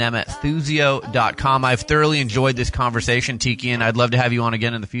find them at Thuzio.com. I've thoroughly enjoyed this conversation, Tiki, and I'd love to have you on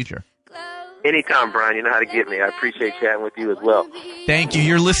again in the future. Anytime, Brian. You know how to get me. I appreciate chatting with you as well. Thank you.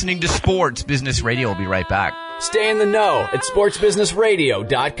 You're listening to Sports Business Radio. We'll be right back. Stay in the know at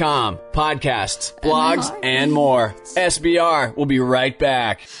sportsbusinessradio.com. Podcasts, blogs, and more. SBR will be right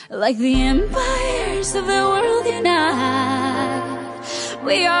back. Like the empires of the world unite,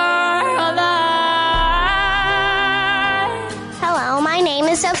 we are alive. Hello, my name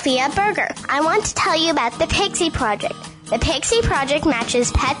is Sophia Berger. I want to tell you about the Pixie Project. The Pixie Project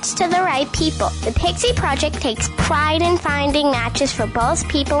matches pets to the right people. The Pixie Project takes pride in finding matches for both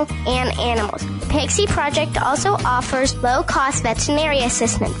people and animals. The Pixie Project also offers low-cost veterinary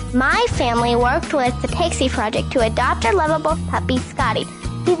assistance. My family worked with the Pixie Project to adopt our lovable puppy, Scotty.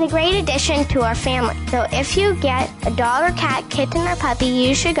 He's a great addition to our family. So if you get a dog or cat, kitten, or puppy,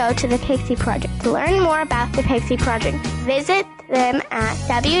 you should go to the Pixie Project. To learn more about the Pixie Project, visit them at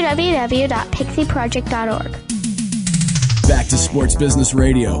www.pixieproject.org. Back to Sports Business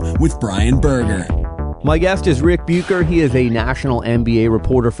Radio with Brian Berger. My guest is Rick Bucher. He is a national NBA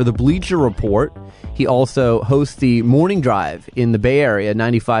reporter for the Bleacher Report. He also hosts the Morning Drive in the Bay Area,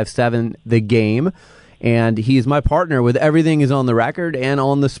 95.7 The Game. And he is my partner with Everything is on the Record and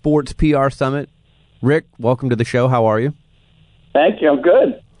on the Sports PR Summit. Rick, welcome to the show. How are you? Thank you. I'm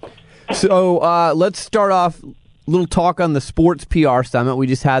good. So let's start off, a little talk on the Sports PR Summit. We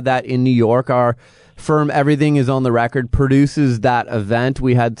just had that in New York. Our firm Everything is on the Record produces that event.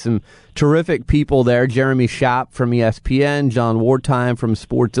 We had some terrific people there. Jeremy Schaap from ESPN, John Wartime from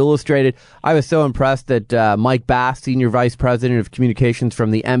Sports Illustrated. I was so impressed that Mike Bass, Senior Vice President of Communications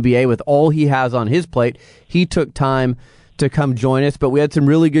from the NBA, with all he has on his plate, he took time to come join us. But we had some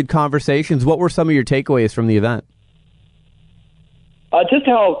really good conversations. What were some of your takeaways from the event? Just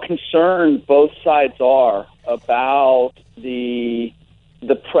how concerned both sides are about the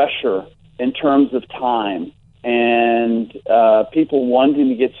pressure in terms of time and people wanting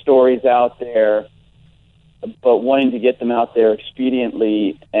to get stories out there, but wanting to get them out there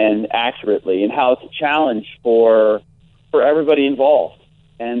expediently and accurately, and how it's a challenge for everybody involved.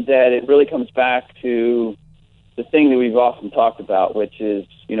 And that it really comes back to the thing that we've often talked about, which is,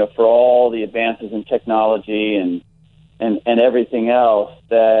 for all the advances in technology and and everything else,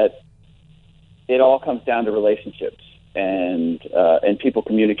 that it all comes down to relationships and people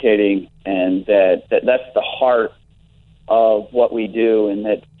communicating, and that's the heart of what we do, and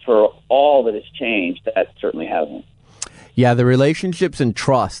that for all that has changed, that certainly hasn't. Yeah, the relationships and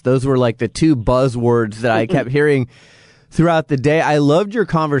trust, those were like the two buzzwords that I kept hearing throughout the day. I loved your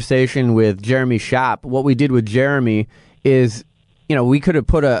conversation with Jeremy Schaap. What we did with Jeremy is, we could have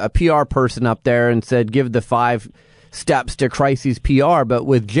put a PR person up there and said, give the 5 steps to crises PR. But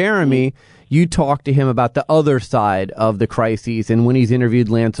with Jeremy, you talked to him about the other side of the crises, and when he's interviewed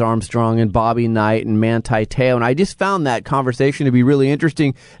Lance Armstrong and Bobby Knight and Manti Te'o. And I just found that conversation to be really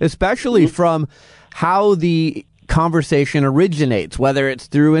interesting, especially from how the conversation originates, whether it's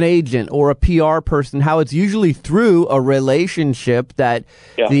through an agent or a PR person, how it's usually through a relationship that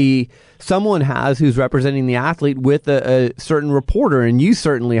someone has who's representing the athlete with a certain reporter. And you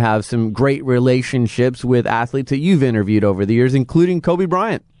certainly have some great relationships with athletes that you've interviewed over the years, including Kobe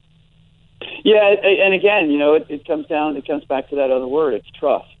Bryant. Yeah, and again, it comes back to that other word. It's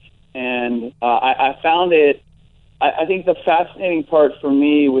trust. And I found it. I think the fascinating part for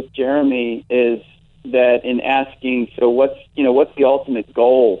me with Jeremy is that in asking, so what's the ultimate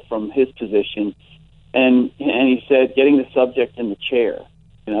goal from his position, and he said getting the subject in the chair.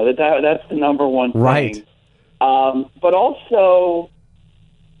 That's the number one thing. Right. But also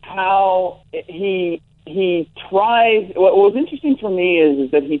how he tries. What was interesting for me is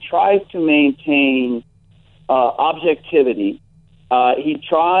that he tries to maintain objectivity. He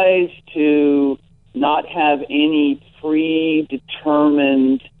tries to not have any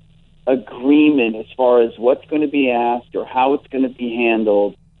predetermined agreement as far as what's going to be asked or how it's going to be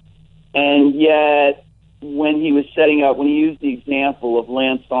handled. And yet, when he used the example of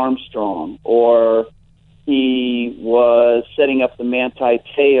Lance Armstrong, or he was setting up the Manti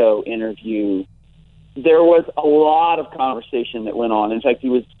Te'o interview, there was a lot of conversation that went on. In fact, he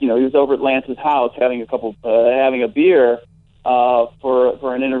was over at Lance's house having a beer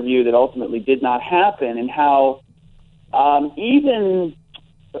for an interview that ultimately did not happen, and how even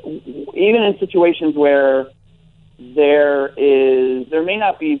in situations where there may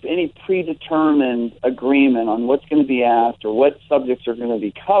not be any predetermined agreement on what's going to be asked or what subjects are going to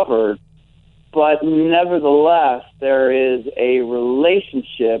be covered, but nevertheless there is a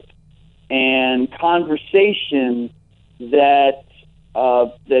relationship and conversation that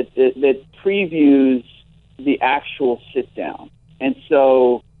previews the actual sit down. And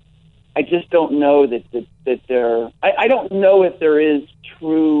so I just don't know that there. I don't know if there is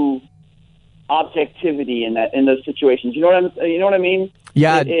true objectivity in those situations. You know what I mean?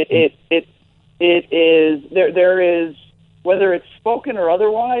 Yeah. It is there is, whether it's spoken or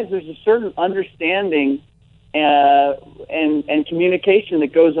otherwise, there's a certain understanding and communication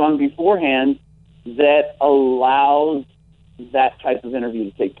that goes on beforehand that allows that type of interview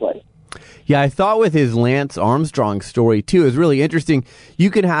to take place. Yeah, I thought with his Lance Armstrong story too, it was really interesting.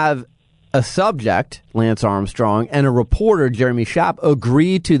 You could have a subject, Lance Armstrong, and a reporter, Jeremy Schaap,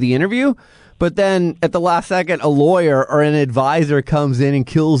 agree to the interview, but then at the last second, a lawyer or an advisor comes in and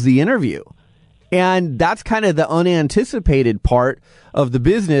kills the interview. And that's kind of the unanticipated part of the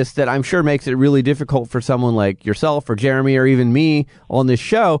business that I'm sure makes it really difficult for someone like yourself or Jeremy or even me on this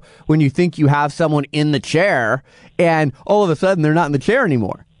show, when you think you have someone in the chair and all of a sudden they're not in the chair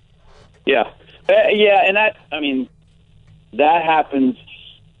anymore. Yeah. And that happens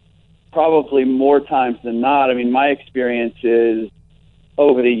probably more times than not. I mean, my experience is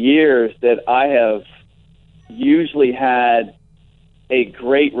over the years that I have usually had a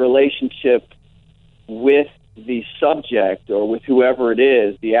great relationship with the subject or with whoever it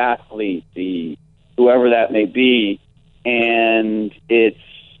is, the athlete, whoever that may be, and it's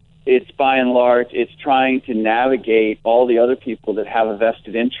by and large, it's trying to navigate all the other people that have a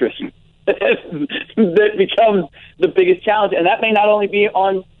vested interest that becomes the biggest challenge. And that may not only be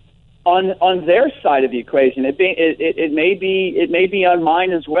on their side of the equation. It may be on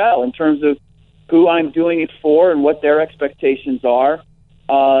mine as well, in terms of who I'm doing it for and what their expectations are,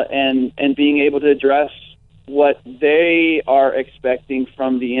 and being able to address what they are expecting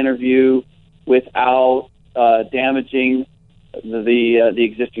from the interview without damaging the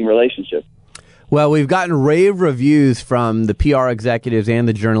existing relationship. Well, we've gotten rave reviews from the PR executives and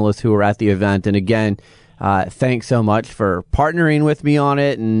the journalists who were at the event, and again, thanks so much for partnering with me on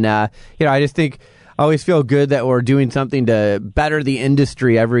it. And, I just think I always feel good that we're doing something to better the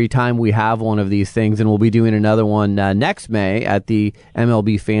industry every time we have one of these things. And we'll be doing another one next May at the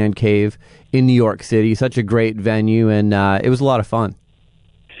MLB Fan Cave in New York City. Such a great venue, and it was a lot of fun.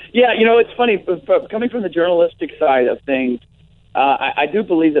 Yeah, it's funny, coming from the journalistic side of things, I do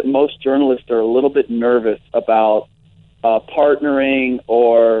believe that most journalists are a little bit nervous about partnering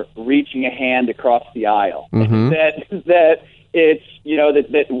or reaching a hand across the aisle. Mm-hmm. That it's,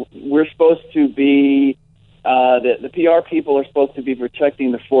 that we're supposed to be, the PR people are supposed to be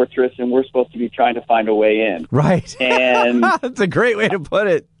protecting the fortress, and we're supposed to be trying to find a way in. Right. And that's a great way to put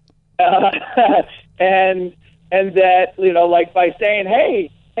it. And that, like by saying,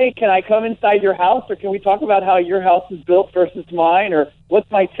 hey, can I come inside your house, or can we talk about how your house is built versus mine, or what's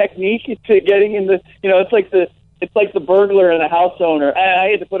my technique to getting in the, it's like the burglar and the house owner. And I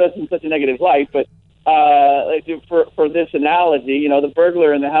hate to put us in such a negative light, but for this analogy, the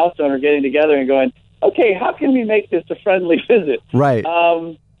burglar and the house owner getting together and going, okay, how can we make this a friendly visit? Right. But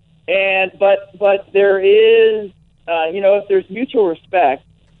there is, if there's mutual respect,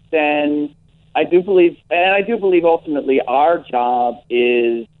 then I do believe ultimately our job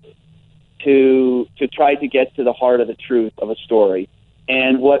is to try to get to the heart of the truth of a story.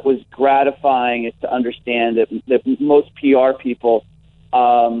 And what was gratifying is to understand that most PR people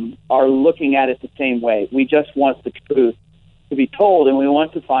are looking at it the same way. We just want the truth to be told, and we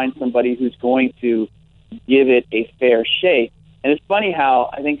want to find somebody who's going to give it a fair shake. And it's funny how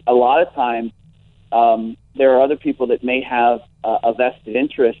I think a lot of times there are other people that may have a vested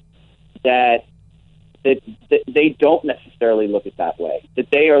interest that they don't necessarily look at that way, that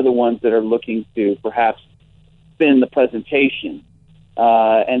they are the ones that are looking to perhaps spin the presentation.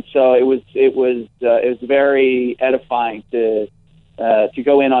 And so it was very edifying to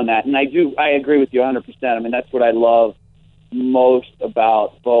go in on that. And I agree with you 100%. I mean, that's what I love most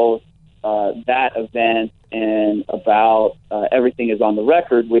about both that event and about Everything Is on the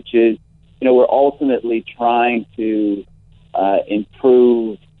Record, which is, we're ultimately trying to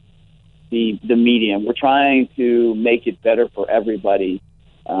improve the medium. We're trying to make it better for everybody,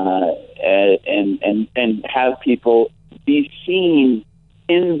 and have people be seen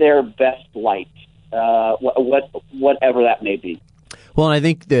in their best light, whatever that may be. Well, and I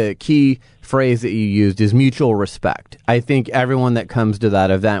think the key phrase that you used is mutual respect. I think everyone that comes to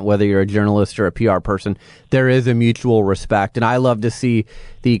that event, whether you're a journalist or a PR person, there is a mutual respect. And I love to see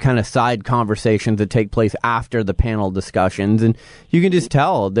the kind of side conversations that take place after the panel discussions. And you can just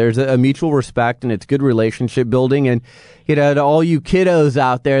tell there's a mutual respect, and it's good relationship building. And, to all you kiddos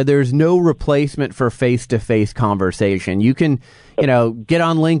out there, there's no replacement for face-to-face conversation. You can, get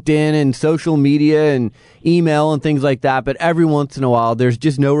on LinkedIn and social media and email and things like that. But every once in a while, there's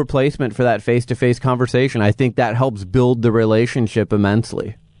just no replacement for that face-to-face conversation. I think that helps build the relationship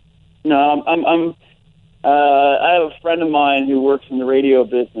immensely. No, I have a friend of mine who works in the radio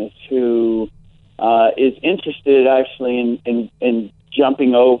business who is interested actually in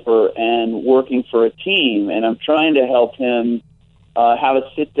jumping over and working for a team, and I'm trying to help him have a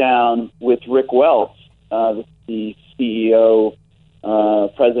sit down with Rick Welts, the CEO,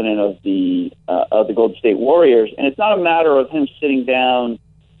 president of the Golden State Warriors. And it's not a matter of him sitting down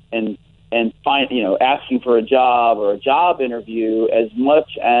and asking for a job or a job interview, as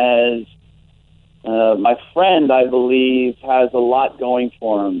much as my friend, I believe, has a lot going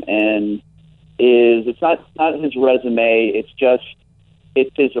for him, and it's not his resume,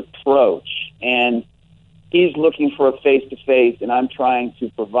 it's his approach. And he's looking for a face-to-face, and I'm trying to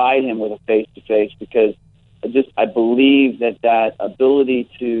provide him with a face-to-face, because I believe that ability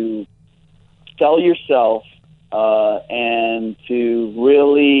to sell yourself and to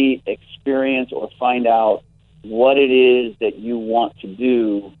really experience or find out what it is that you want to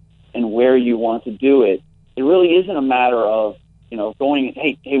do and where you want to do it. It really isn't a matter of, going,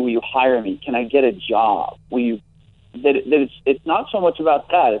 hey, will you hire me? Can I get a job? It's not so much about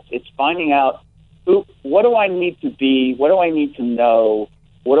that. It's finding out what do I need to be? What do I need to know?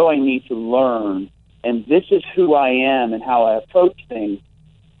 What do I need to learn? And this is who I am and how I approach things.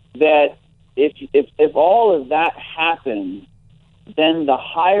 That if all of that happens, then the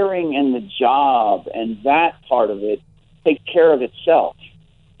hiring and the job and that part of it takes care of itself,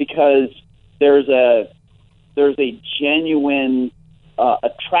 because there's a genuine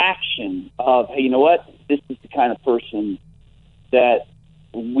attraction of, hey, you know what? This is the kind of person that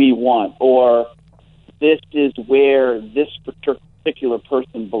we want, or this is where this particular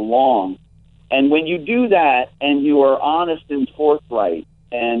person belongs. And when you do that and you are honest and forthright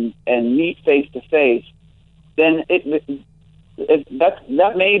and meet face to face, then that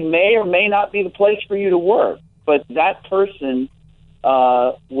may or may not be the place for you to work. But that person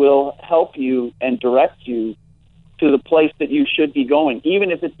will help you and direct you to the place that you should be going,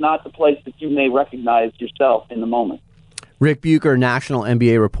 even if it's not the place that you may recognize yourself in the moment. Rick Bucher, national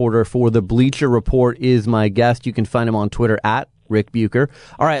NBA reporter for the Bleacher Report, is my guest. You can find him on Twitter at Rick Bucher.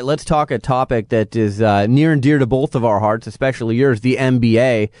 All right, let's talk a topic that is near and dear to both of our hearts, especially yours, the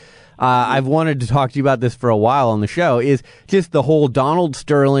NBA. I've wanted to talk to you about this for a while on the show, is just the whole Donald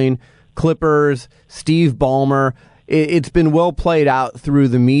Sterling, Clippers, Steve Ballmer. It's been well played out through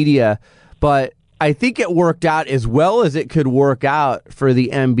the media, but I think it worked out as well as it could work out for the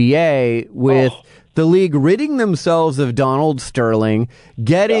NBA with the league ridding themselves of Donald Sterling,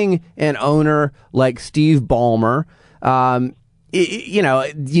 getting an owner like Steve Ballmer.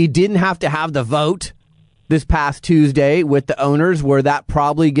 You didn't have to have the vote this past Tuesday with the owners where that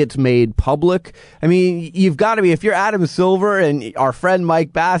probably gets made public. I mean, you've got to be, if you're Adam Silver and our friend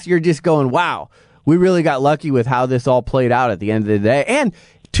Mike Bass, you're just going, wow, we really got lucky with how this all played out at the end of the day. And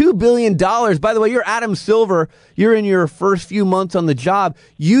 $2 billion. By the way, you're Adam Silver. You're in your first few months on the job.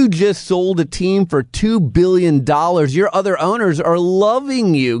 You just sold a team for $2 billion. Your other owners are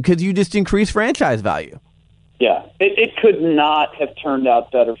loving you because you just increased franchise value. Yeah, it could not have turned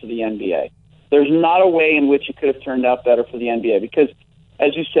out better for the NBA. There's not a way in which it could have turned out better for the NBA because,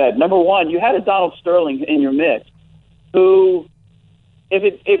 as you said, number one, you had a Donald Sterling in your midst who, if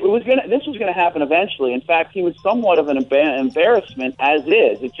this was going to happen eventually. In fact, he was somewhat of an embarrassment as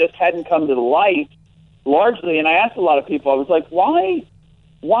is. It just hadn't come to the light largely. And I asked a lot of people, I was like,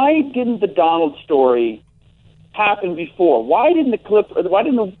 why didn't the Donald story happen before? Why didn't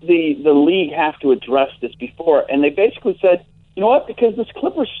the league have to address this before? And they basically said, you know what? Because this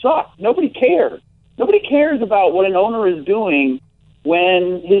Clippers suck. Nobody cares. Nobody cares about what an owner is doing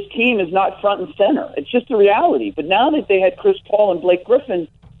when his team is not front and center. It's just a reality. But now that they had Chris Paul and Blake Griffin,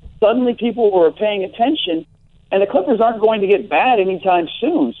 suddenly people were paying attention, and the Clippers aren't going to get bad anytime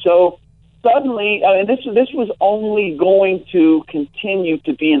soon. So suddenly, this was only going to continue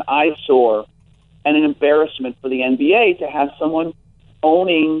to be an eyesore and an embarrassment for the NBA to have someone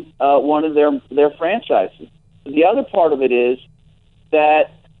owning one of their franchises. The other part of it is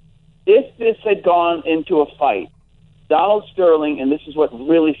that if this had gone into a fight, Donald Sterling, and this is what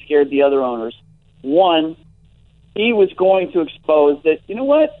really scared the other owners, one, he was going to expose that, you know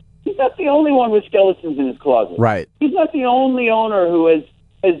what, he's not the only one with skeletons in his closet. Right. He's not the only owner who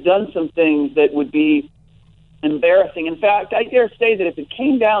has done some things that would be embarrassing. In fact, I dare say that if it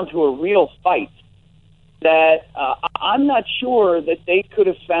came down to a real fight, that I'm not sure that they could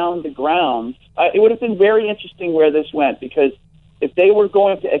have found the grounds. It would have been very interesting where this went, because if they were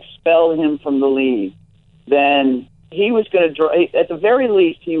going to expel him from the league, then he was going to, at the very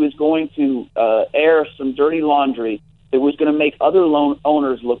least, he was going to air some dirty laundry that was going to make other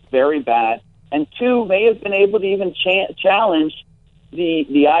owners look very bad, and two, may have been able to even challenge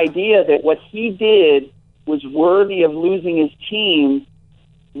the idea that what he did was worthy of losing his team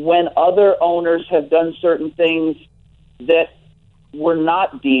when other owners have done certain things that were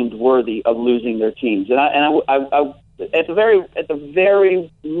not deemed worthy of losing their teams. And I at the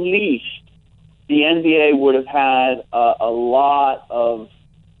very least, the NBA would have had a lot of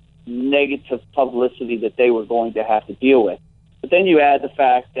negative publicity that they were going to have to deal with. But then you add the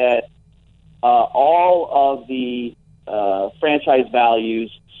fact that all of the franchise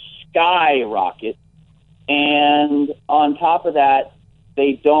values skyrocket, and on top of that,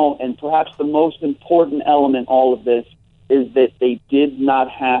 they don't, and perhaps the most important element in all of this is that they did not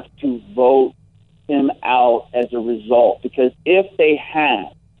have to vote him out as a result. Because if they had,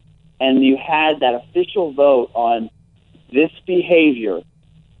 and you had that official vote on this behavior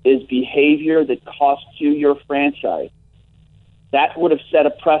is behavior that costs you your franchise, that would have set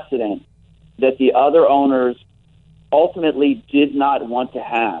a precedent that the other owners ultimately did not want to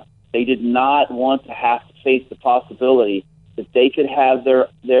have. They did not want to have to face the possibility that they could have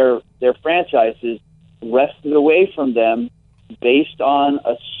their franchises wrested away from them based on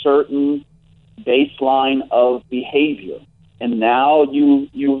a certain baseline of behavior. And now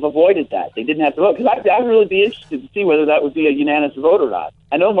you've avoided that. They didn't have to vote. Because I'd really be interested to see whether that would be a unanimous vote or not.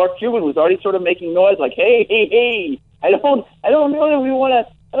 I know Mark Cuban was already sort of making noise like, hey, I don't know that we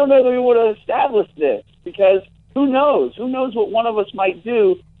want to establish this, because who knows? Who knows what one of us might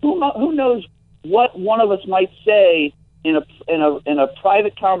do? Who knows what one of us might say in a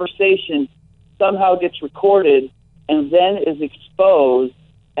private conversation somehow gets recorded and then is exposed,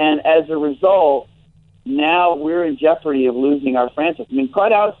 and as a result, now we're in jeopardy of losing our franchise. I mean,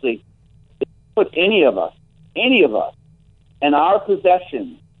 quite honestly, if you put any of us, and our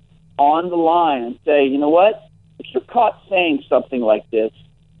possessions on the line and say, you know what, if you're caught saying something like this,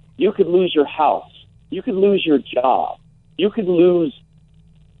 you could lose your house, you could lose your job, you could lose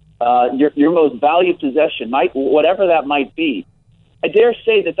your most valued possession, whatever that might be. I dare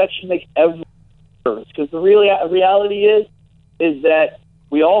say that should make everyone nervous, because the reality is that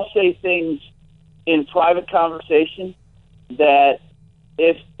we all say things in private conversation that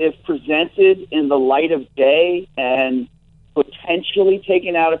if presented in the light of day and potentially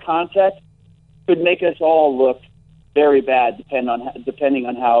taken out of context, could make us all look very bad, depending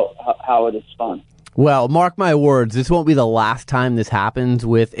on how it is spun. Well, mark my words, this won't be the last time this happens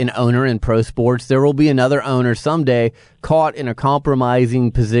with an owner in pro sports. There will be another owner someday caught in a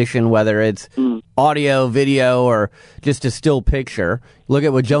compromising position, whether it's audio, video, or just a still picture. Look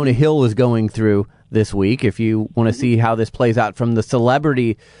at what Jonah Hill is going through this week, if you want to see how this plays out from the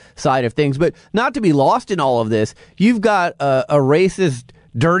celebrity side of things. But not to be lost in all of this, you've got a racist,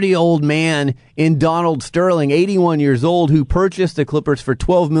 dirty old man in Donald Sterling, 81 years old, who purchased the Clippers for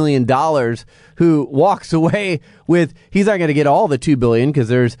 $12 million, who walks away with, he's not going to get all the $2 billion because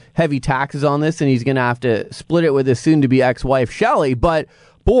there's heavy taxes on this, and he's going to have to split it with his soon-to-be ex-wife, Shelley. But,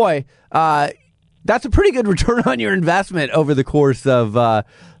 boy, that's a pretty good return on your investment over the course of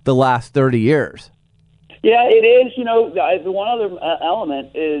the last 30 years. Yeah, it is. The one other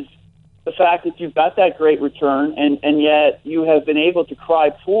element is the fact that you've got that great return, and yet you have been able to cry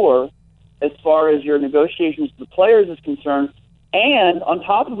poor as far as your negotiations with the players is concerned. And on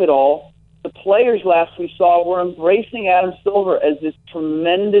top of it all, the players last we saw were embracing Adam Silver as this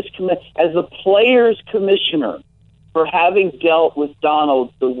tremendous, as the players' commissioner for having dealt with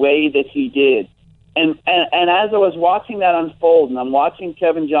Donald the way that he did. And as I was watching that unfold, and I'm watching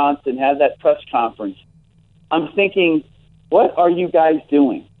Kevin Johnson have that press conference, I'm thinking, what are you guys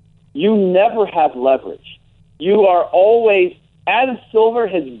doing? You never have leverage. You are always, Adam Silver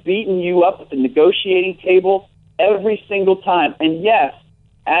has beaten you up at the negotiating table every single time. And yes,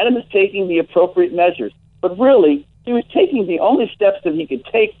 Adam is taking the appropriate measures, but really, he was taking the only steps that he could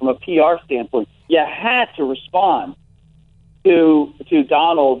take from a PR standpoint. You had to respond to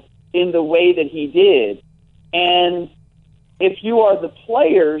Donald in the way that he did. And if you are the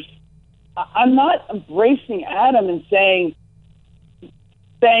players, I'm not embracing Adam and saying,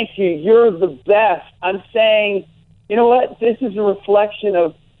 thank you, you're the best. I'm saying, you know what, this is a reflection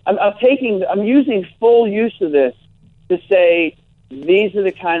of, I'm using full use of this to say, these are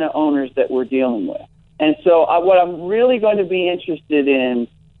the kind of owners that we're dealing with. And so what I'm really going to be interested in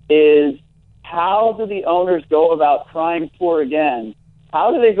is, how do the owners go about crying poor again?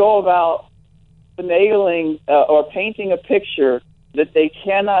 How do they go about finagling or painting a picture that they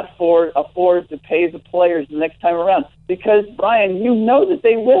cannot afford to pay the players the next time around? Because, Brian, you know that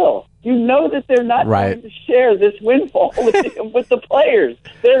they will. You know that they're not going to share this windfall with the players.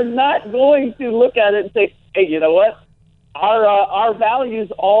 They're not going to look at it and say, hey, you know what? Our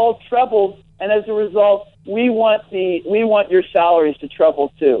values all trebled, and as a result, we want your salaries to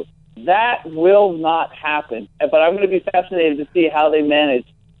treble too. That will not happen. But I'm going to be fascinated to see how they manage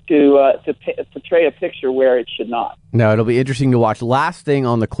to portray a picture where it should not. No, it'll be interesting to watch. Last thing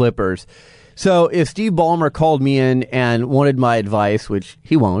on the Clippers. So if Steve Ballmer called me in and wanted my advice, which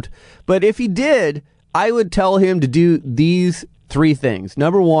he won't, but if he did, I would tell him to do these three things.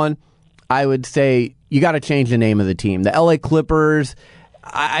 Number one, I would say you got to change the name of the team. The LA Clippers,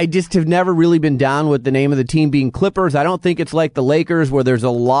 I just have never really been down with the name of the team being Clippers. I don't think it's like the Lakers where there's a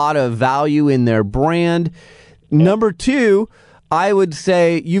lot of value in their brand. Number two, I would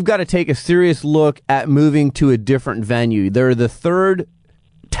say you've got to take a serious look at moving to a different venue. They're the third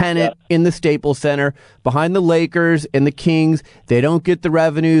tenant in the Staples Center behind the Lakers and the Kings. They don't get the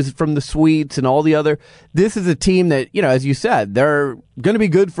revenues from the suites and all the other. This is a team that, as you said, they're going to be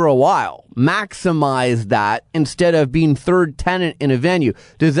good for a while. Maximize that instead of being third tenant in a venue.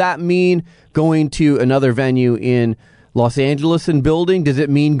 Does that mean going to another venue in Los Angeles and building? Does it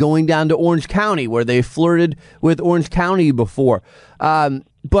mean going down to Orange County where they flirted with Orange County before?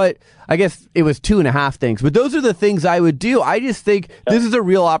 But I guess it was 2.5 things. But those are the things I would do. I just think this is a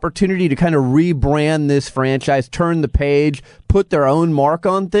real opportunity to kind of rebrand this franchise, turn the page, put their own mark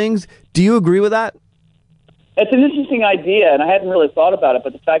on things. Do you agree with that? It's an interesting idea, and I hadn't really thought about it,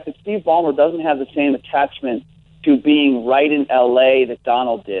 but the fact that Steve Ballmer doesn't have the same attachment to being right in L.A. that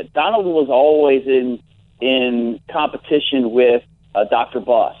Donald did. Donald was always in competition with Dr.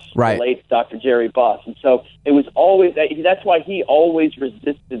 Buss, the late Dr. Jerry Buss. And so it was always, that's why he always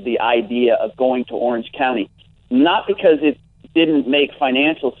resisted the idea of going to Orange County. Not because it didn't make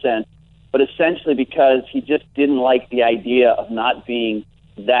financial sense, but essentially because he just didn't like the idea of not being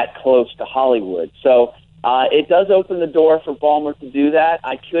that close to Hollywood. So it does open the door for Ballmer to do that.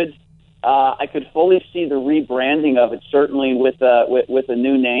 I could fully see the rebranding of it, certainly with a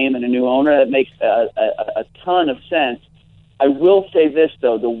new name and a new owner. That makes a ton of sense. I will say this,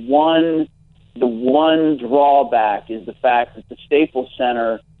 though. The one drawback is the fact that the Staples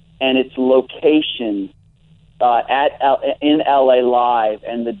Center and its location in LA Live,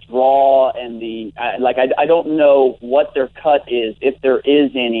 and the draw and I don't know what their cut is, if there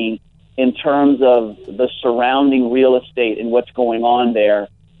is any, in terms of the surrounding real estate and what's going on there.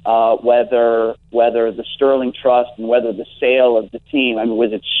 Whether the Sterling Trust and whether the sale of the team. I mean,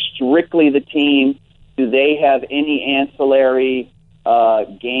 was it strictly the team? Do they have any ancillary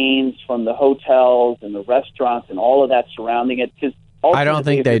gains from the hotels and the restaurants and all of that surrounding it? Because I don't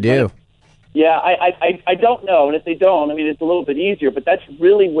think they do. Yeah, I don't know. And if they don't, I mean, it's a little bit easier. But that's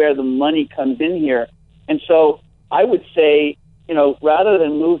really where the money comes in here. And so I would say, rather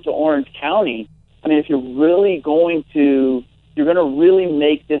than move to Orange County, I mean, if you're going to really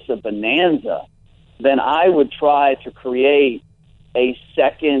make this a bonanza, then I would try to create a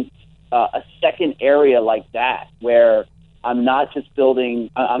second area like that, where I'm not just building.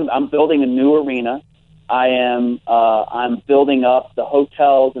 I'm building a new arena. I'm building up the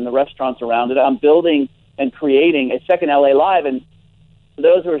hotels and the restaurants around it. I'm building and creating a second LA Live. And for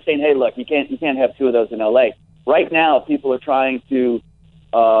those who are saying, "Hey, look, you can't have two of those in LA." Right now, people are trying to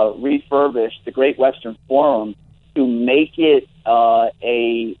refurbish the Great Western Forum to make it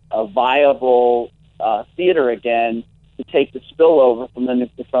a viable theater again, to take the spillover from the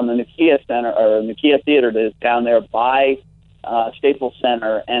Nokia Center or Nokia Theater that is down there by Staples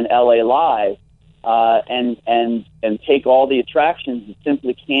Center and LA Live, and take all the attractions and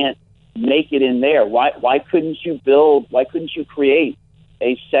simply can't make it in there. Why couldn't you create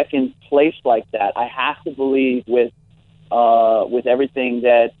a second place like that? I have to believe with everything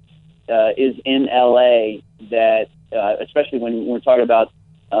that is in LA, that especially when we're talking about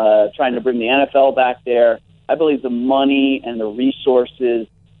trying to bring the NFL back there, I believe the money and the resources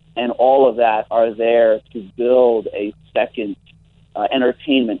and all of that are there to build a second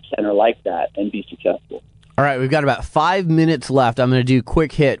entertainment center like that and be successful. All right, we've got about 5 minutes left. I'm going to do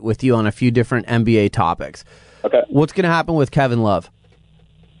quick hit with you on a few different NBA topics. Okay. What's going to happen with Kevin Love?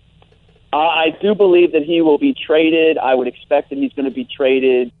 I do believe that he will be traded. I would expect that he's going to be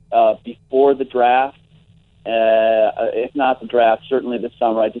traded before the draft. If not the draft, certainly this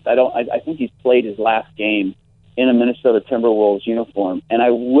summer. I think he's played his last game in a Minnesota Timberwolves uniform, and I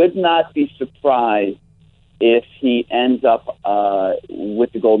would not be surprised if he ends up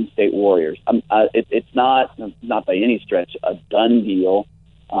with the Golden State Warriors. It's not by any stretch a done deal.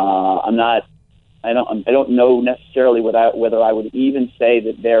 I don't know necessarily whether I would even say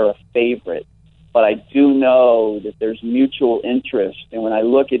that they're a favorite, but I do know that there's mutual interest. And when I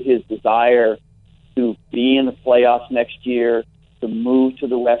look at his desire to be in the playoffs next year, to move to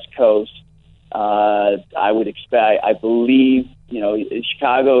the West Coast, I believe,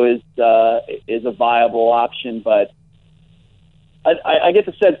 Chicago is a viable option, but I get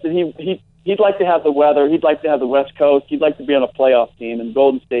the sense that he'd like to have the weather, he'd like to have the West Coast, he'd like to be on a playoff team, and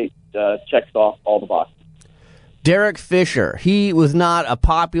Golden State checks off all the boxes. Derek Fisher, he was not a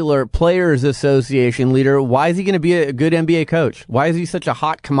popular Players Association leader. Why is he going to be a good NBA coach? Why is he such a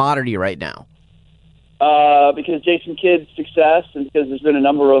hot commodity right now? Because Jason Kidd's success, and because there's been a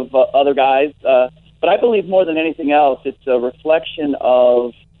number of other guys. But I believe more than anything else, it's a reflection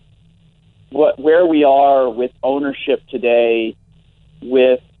of where we are with ownership today,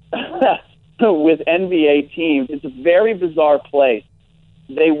 with with NBA teams. It's a very bizarre place.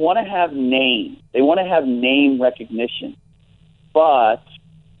 They want to have name. They want to have name recognition, but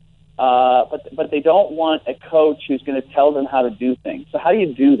they don't want a coach who's going to tell them how to do things. So how do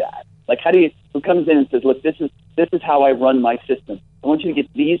you do that? Like, who comes in and says, "Look, this is how I run my system. I want you to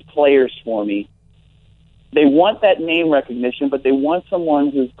get these players for me." They want that name recognition, but they want someone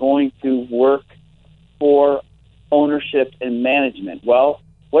who's going to work for ownership and management. Well,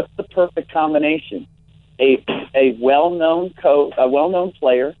 what's the perfect combination? A well-known coach, a well-known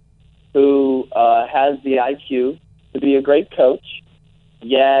player who has the IQ to be a great coach,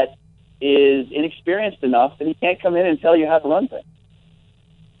 yet is inexperienced enough that he can't come in and tell you how to run things.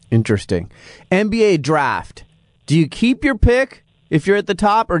 Interesting. NBA draft. Do you keep your pick if you're at the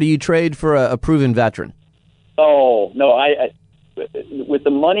top, or do you trade for a proven veteran? Oh, no. I with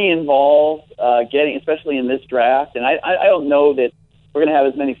the money involved, especially in this draft, and I don't know that we're going to have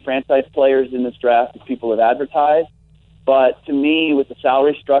as many franchise players in this draft as people have advertised. But to me, with the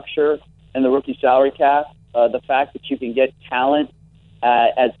salary structure and the rookie salary cap, the fact that you can get talent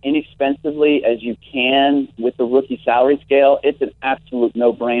as inexpensively as you can with the rookie salary scale, it's an absolute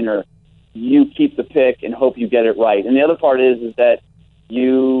no-brainer. You keep the pick and hope you get it right. And the other part is that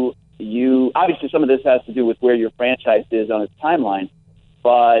you obviously some of this has to do with where your franchise is on its timeline,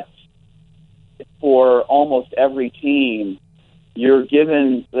 but for almost every team, you're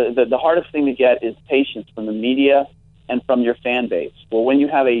given the hardest thing to get is patience from the media and from your fan base. Well, when you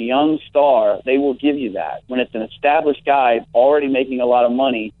have a young star, they will give you that. When it's an established guy already making a lot of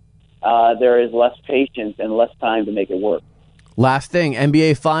money, there is less patience and less time to make it work. Last thing,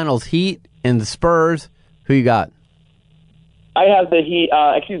 NBA Finals, Heat and the Spurs. Who you got? I have the Heat.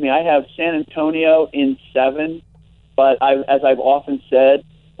 I have San Antonio in 7. But as I've often said,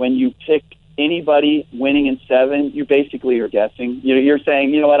 when you pick anybody winning in 7, you basically are guessing. You're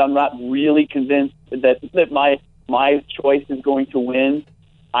saying, you know what? I'm not really convinced that my choice is going to win.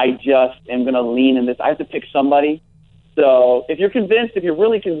 I just am going to lean in this. I have to pick somebody. So if you're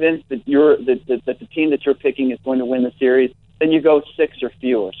really convinced that that the team that you're picking is going to win the series, then you go 6 or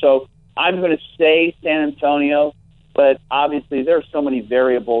fewer. So I'm going to say San Antonio, but obviously there are so many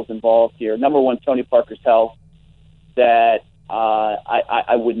variables involved here. Number one, Tony Parker's health, that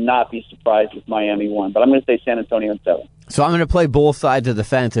I would not be surprised if Miami won. But I'm going to say San Antonio in 7. So I'm going to play both sides of the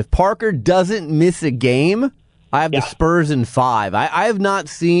fence. If Parker doesn't miss a game, I have the Spurs in 5. I have not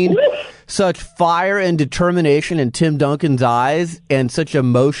seen such fire and determination in Tim Duncan's eyes and such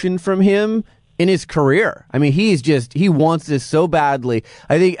emotion from him in his career. I mean, he wants this so badly.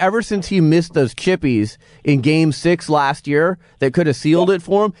 I think ever since he missed those chippies in Game 6 last year that could have sealed it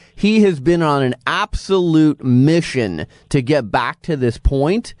for him, he has been on an absolute mission to get back to this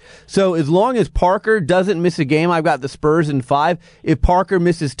point. So as long as Parker doesn't miss a game, I've got the Spurs in 5. If Parker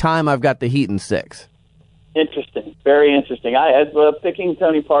misses time, I've got the Heat in 6. Interesting. Very interesting. Picking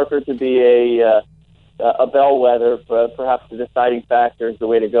Tony Parker to be a bellwether, perhaps the deciding factor is the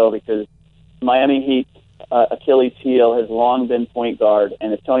way to go, because Miami Heat Achilles heel has long been point guard,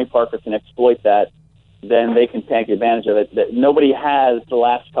 and if Tony Parker can exploit that, then they can take advantage of it. That nobody has the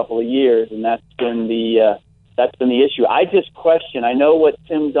last couple of years, and that's been the issue. I just question. I know what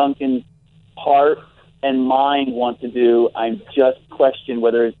Tim Duncan's heart and mind want to do. I just question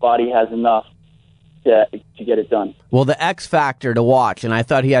whether his body has enough to get it done. Well, the X factor to watch, and I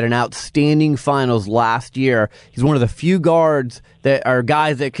thought he had an outstanding finals last year. He's one of the few guys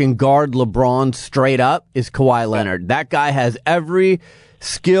that can guard LeBron straight up, is Kawhi Leonard. That guy has every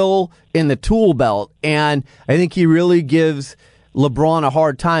skill in the tool belt, and I think he really gives LeBron a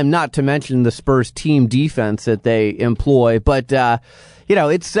hard time, not to mention the Spurs team defense that they employ. But,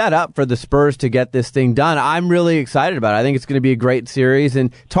 it's set up for the Spurs to get this thing done. I'm really excited about it. I think it's going to be a great series,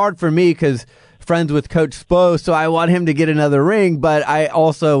 and it's hard for me because friends with Coach Spo, so I want him to get another ring, but I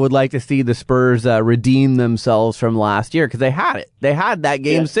also would like to see the Spurs redeem themselves from last year, because they had it. They had that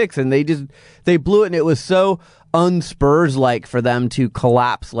Game 6, and they blew it, and it was so un-Spurs-like for them to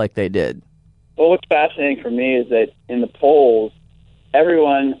collapse like they did. Well, what's fascinating for me is that in the polls,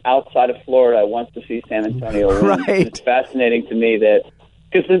 everyone outside of Florida wants to see San Antonio win. Right. It's fascinating to me that,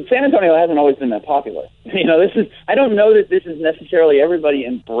 because San Antonio hasn't always been that popular. I don't know that this is necessarily everybody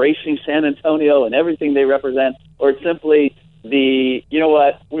embracing San Antonio and everything they represent, or it's simply we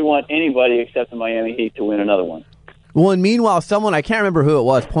want anybody except the Miami Heat to win another one. Well, and meanwhile, someone, I can't remember who it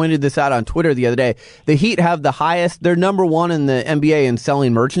was, pointed this out on Twitter the other day. The Heat have the highest, they're number 1 in the NBA in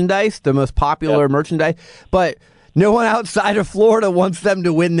selling merchandise, the most popular merchandise, but no one outside of Florida wants them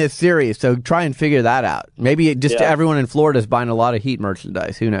to win this series, so try and figure that out. Maybe everyone in Florida is buying a lot of Heat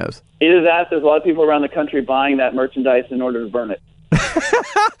merchandise. Who knows? Either that, there's a lot of people around the country buying that merchandise in order to burn it.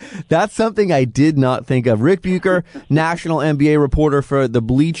 That's something I did not think of. Rick Bucher, national NBA reporter for the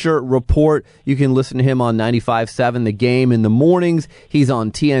Bleacher Report. You can listen to him on 95.7 The Game in the mornings. He's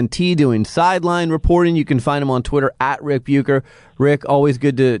on TNT doing sideline reporting. You can find him on Twitter at Rick Bucher. Rick, always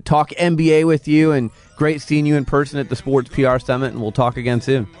good to talk NBA with you, and great seeing you in person at the Sports PR Summit, and we'll talk again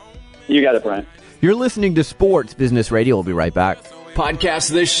soon. You got it, Brian. You're listening to Sports Business Radio. We'll be right back.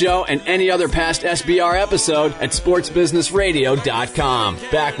 Podcast this show and any other past SBR episode at sportsbusinessradio.com.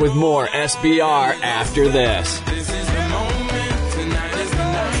 Back with more SBR after this.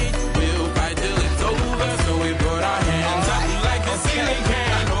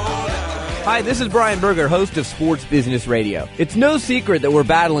 Hi, this is Brian Berger, host of Sports Business Radio. It's no secret that we're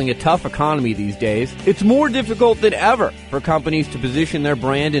battling a tough economy these days. It's more difficult than ever for companies to position their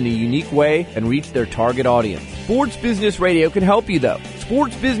brand in a unique way and reach their target audience. Sports Business Radio can help you, though.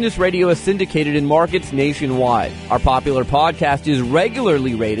 Sports Business Radio is syndicated in markets nationwide. Our popular podcast is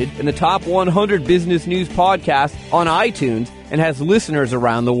regularly rated in the top 100 business news podcasts on iTunes and has listeners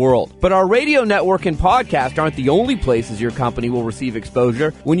around the world. But our radio network and podcast aren't the only places your company will receive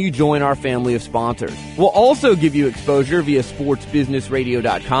exposure when you join our family of sponsors. We'll also give you exposure via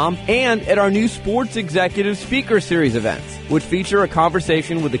sportsbusinessradio.com and at our new Sports Executive Speaker Series events, which feature a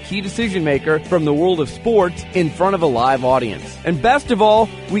conversation with a key decision maker from the world of sports in front of a live audience. And best of all,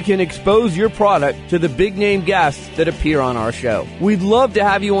 we can expose your product to the big name guests that appear on our show. We'd love to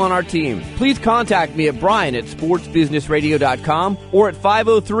have you on our team. Please contact me at brian@sportsbusinessradio.com or at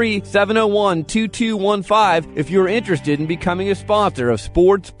 503-701-2215 if you're interested in becoming a sponsor of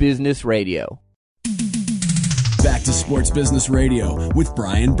Sports Business Radio. Back to Sports Business Radio with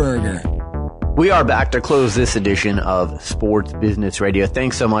Brian Berger. We are back to close this edition of Sports Business Radio.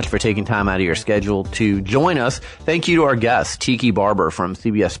 Thanks so much for taking time out of your schedule to join us. Thank you to our guest, Tiki Barber from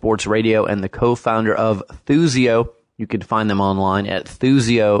CBS Sports Radio and the co-founder of Thuzio. You can find them online at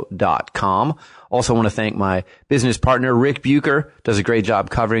Thuzio.com. Also want to thank my business partner, Rick Bucher. Does a great job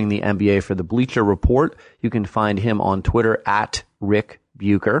covering the NBA for the Bleacher Report. You can find him on Twitter at Rick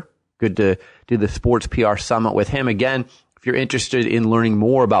Bucher. Good to do the Sports PR Summit with him again. If you're interested in learning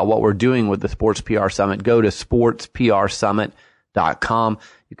more about what we're doing with the Sports PR Summit, go to sportsprsummit.com.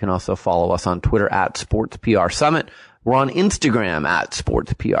 You can also follow us on Twitter at Sports PR Summit. We're on Instagram at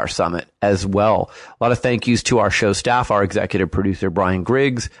Sports PR Summit as well. A lot of thank yous to our show staff, our executive producer, Brian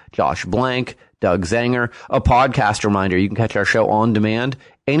Griggs, Josh Blank, Doug Zanger. A podcast reminder, you can catch our show on demand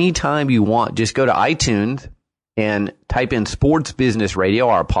anytime you want. Just go to iTunes and type in Sports Business Radio.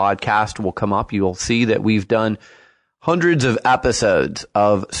 Our podcast will come up. You'll see that we've done hundreds of episodes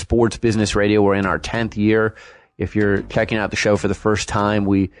of Sports Business Radio. We're in our 10th year. If you're checking out the show for the first time,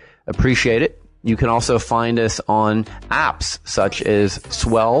 we appreciate it. You can also find us on apps such as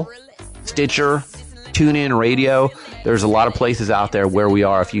Swell, Stitcher, TuneIn Radio. There's a lot of places out there where we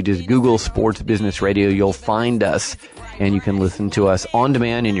are. If you just Google Sports Business Radio, you'll find us, and you can listen to us on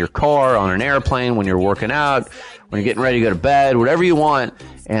demand in your car, on an airplane, when you're working out, when you're getting ready to go to bed, whatever you want.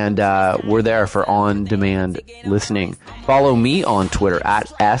 And we're there for on-demand listening. Follow me on Twitter at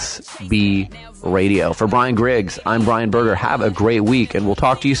SB Radio. For Brian Griggs, I'm Brian Berger. Have a great week, and we'll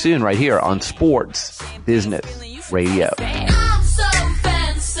talk to you soon right here on Sports Business Radio. I'm so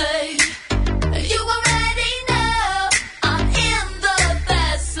fancy. You already know I'm in the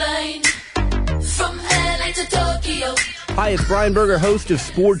fast lane. From LA to Tokyo. Hi, it's Brian Berger, host of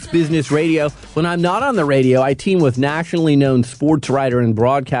Sports Business Radio. When I'm not on the radio, I team with nationally known sports writer and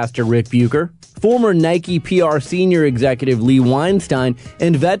broadcaster Rick Bucher, former Nike PR senior executive Lee Weinstein,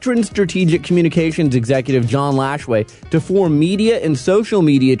 and veteran strategic communications executive John Lashway to form media and social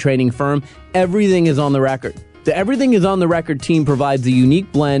media training firm Everything is on the Record. The Everything is on the Record team provides a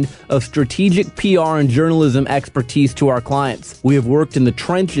unique blend of strategic PR and journalism expertise to our clients. We have worked in the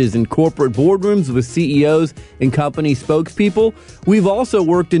trenches in corporate boardrooms with CEOs and company spokespeople. We've also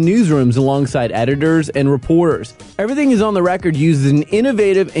worked in newsrooms alongside editors and reporters. Everything is on the Record uses an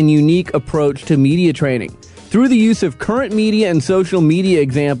innovative and unique approach to media training. Through the use of current media and social media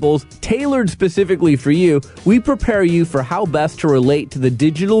examples tailored specifically for you, we prepare you for how best to relate to the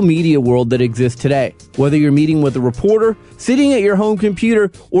digital media world that exists today. Whether you're meeting with a reporter, sitting at your home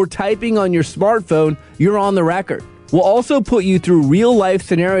computer, or typing on your smartphone, you're on the record. We'll also put you through real-life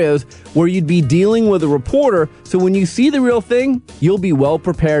scenarios where you'd be dealing with a reporter, so when you see the real thing, you'll be well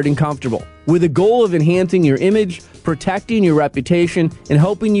prepared and comfortable. With a goal of enhancing your image, protecting your reputation, and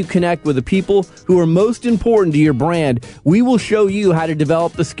helping you connect with the people who are most important to your brand, we will show you how to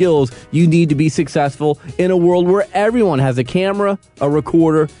develop the skills you need to be successful in a world where everyone has a camera, a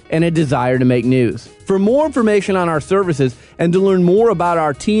recorder, and a desire to make news. For more information on our services and to learn more about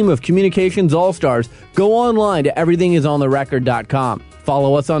our team of communications all-stars, go online to everythingisontherecord.com.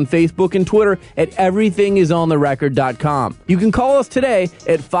 Follow us on Facebook and Twitter at everythingisontherecord.com. You can call us today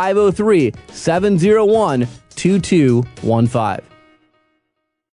at 503-701-2215.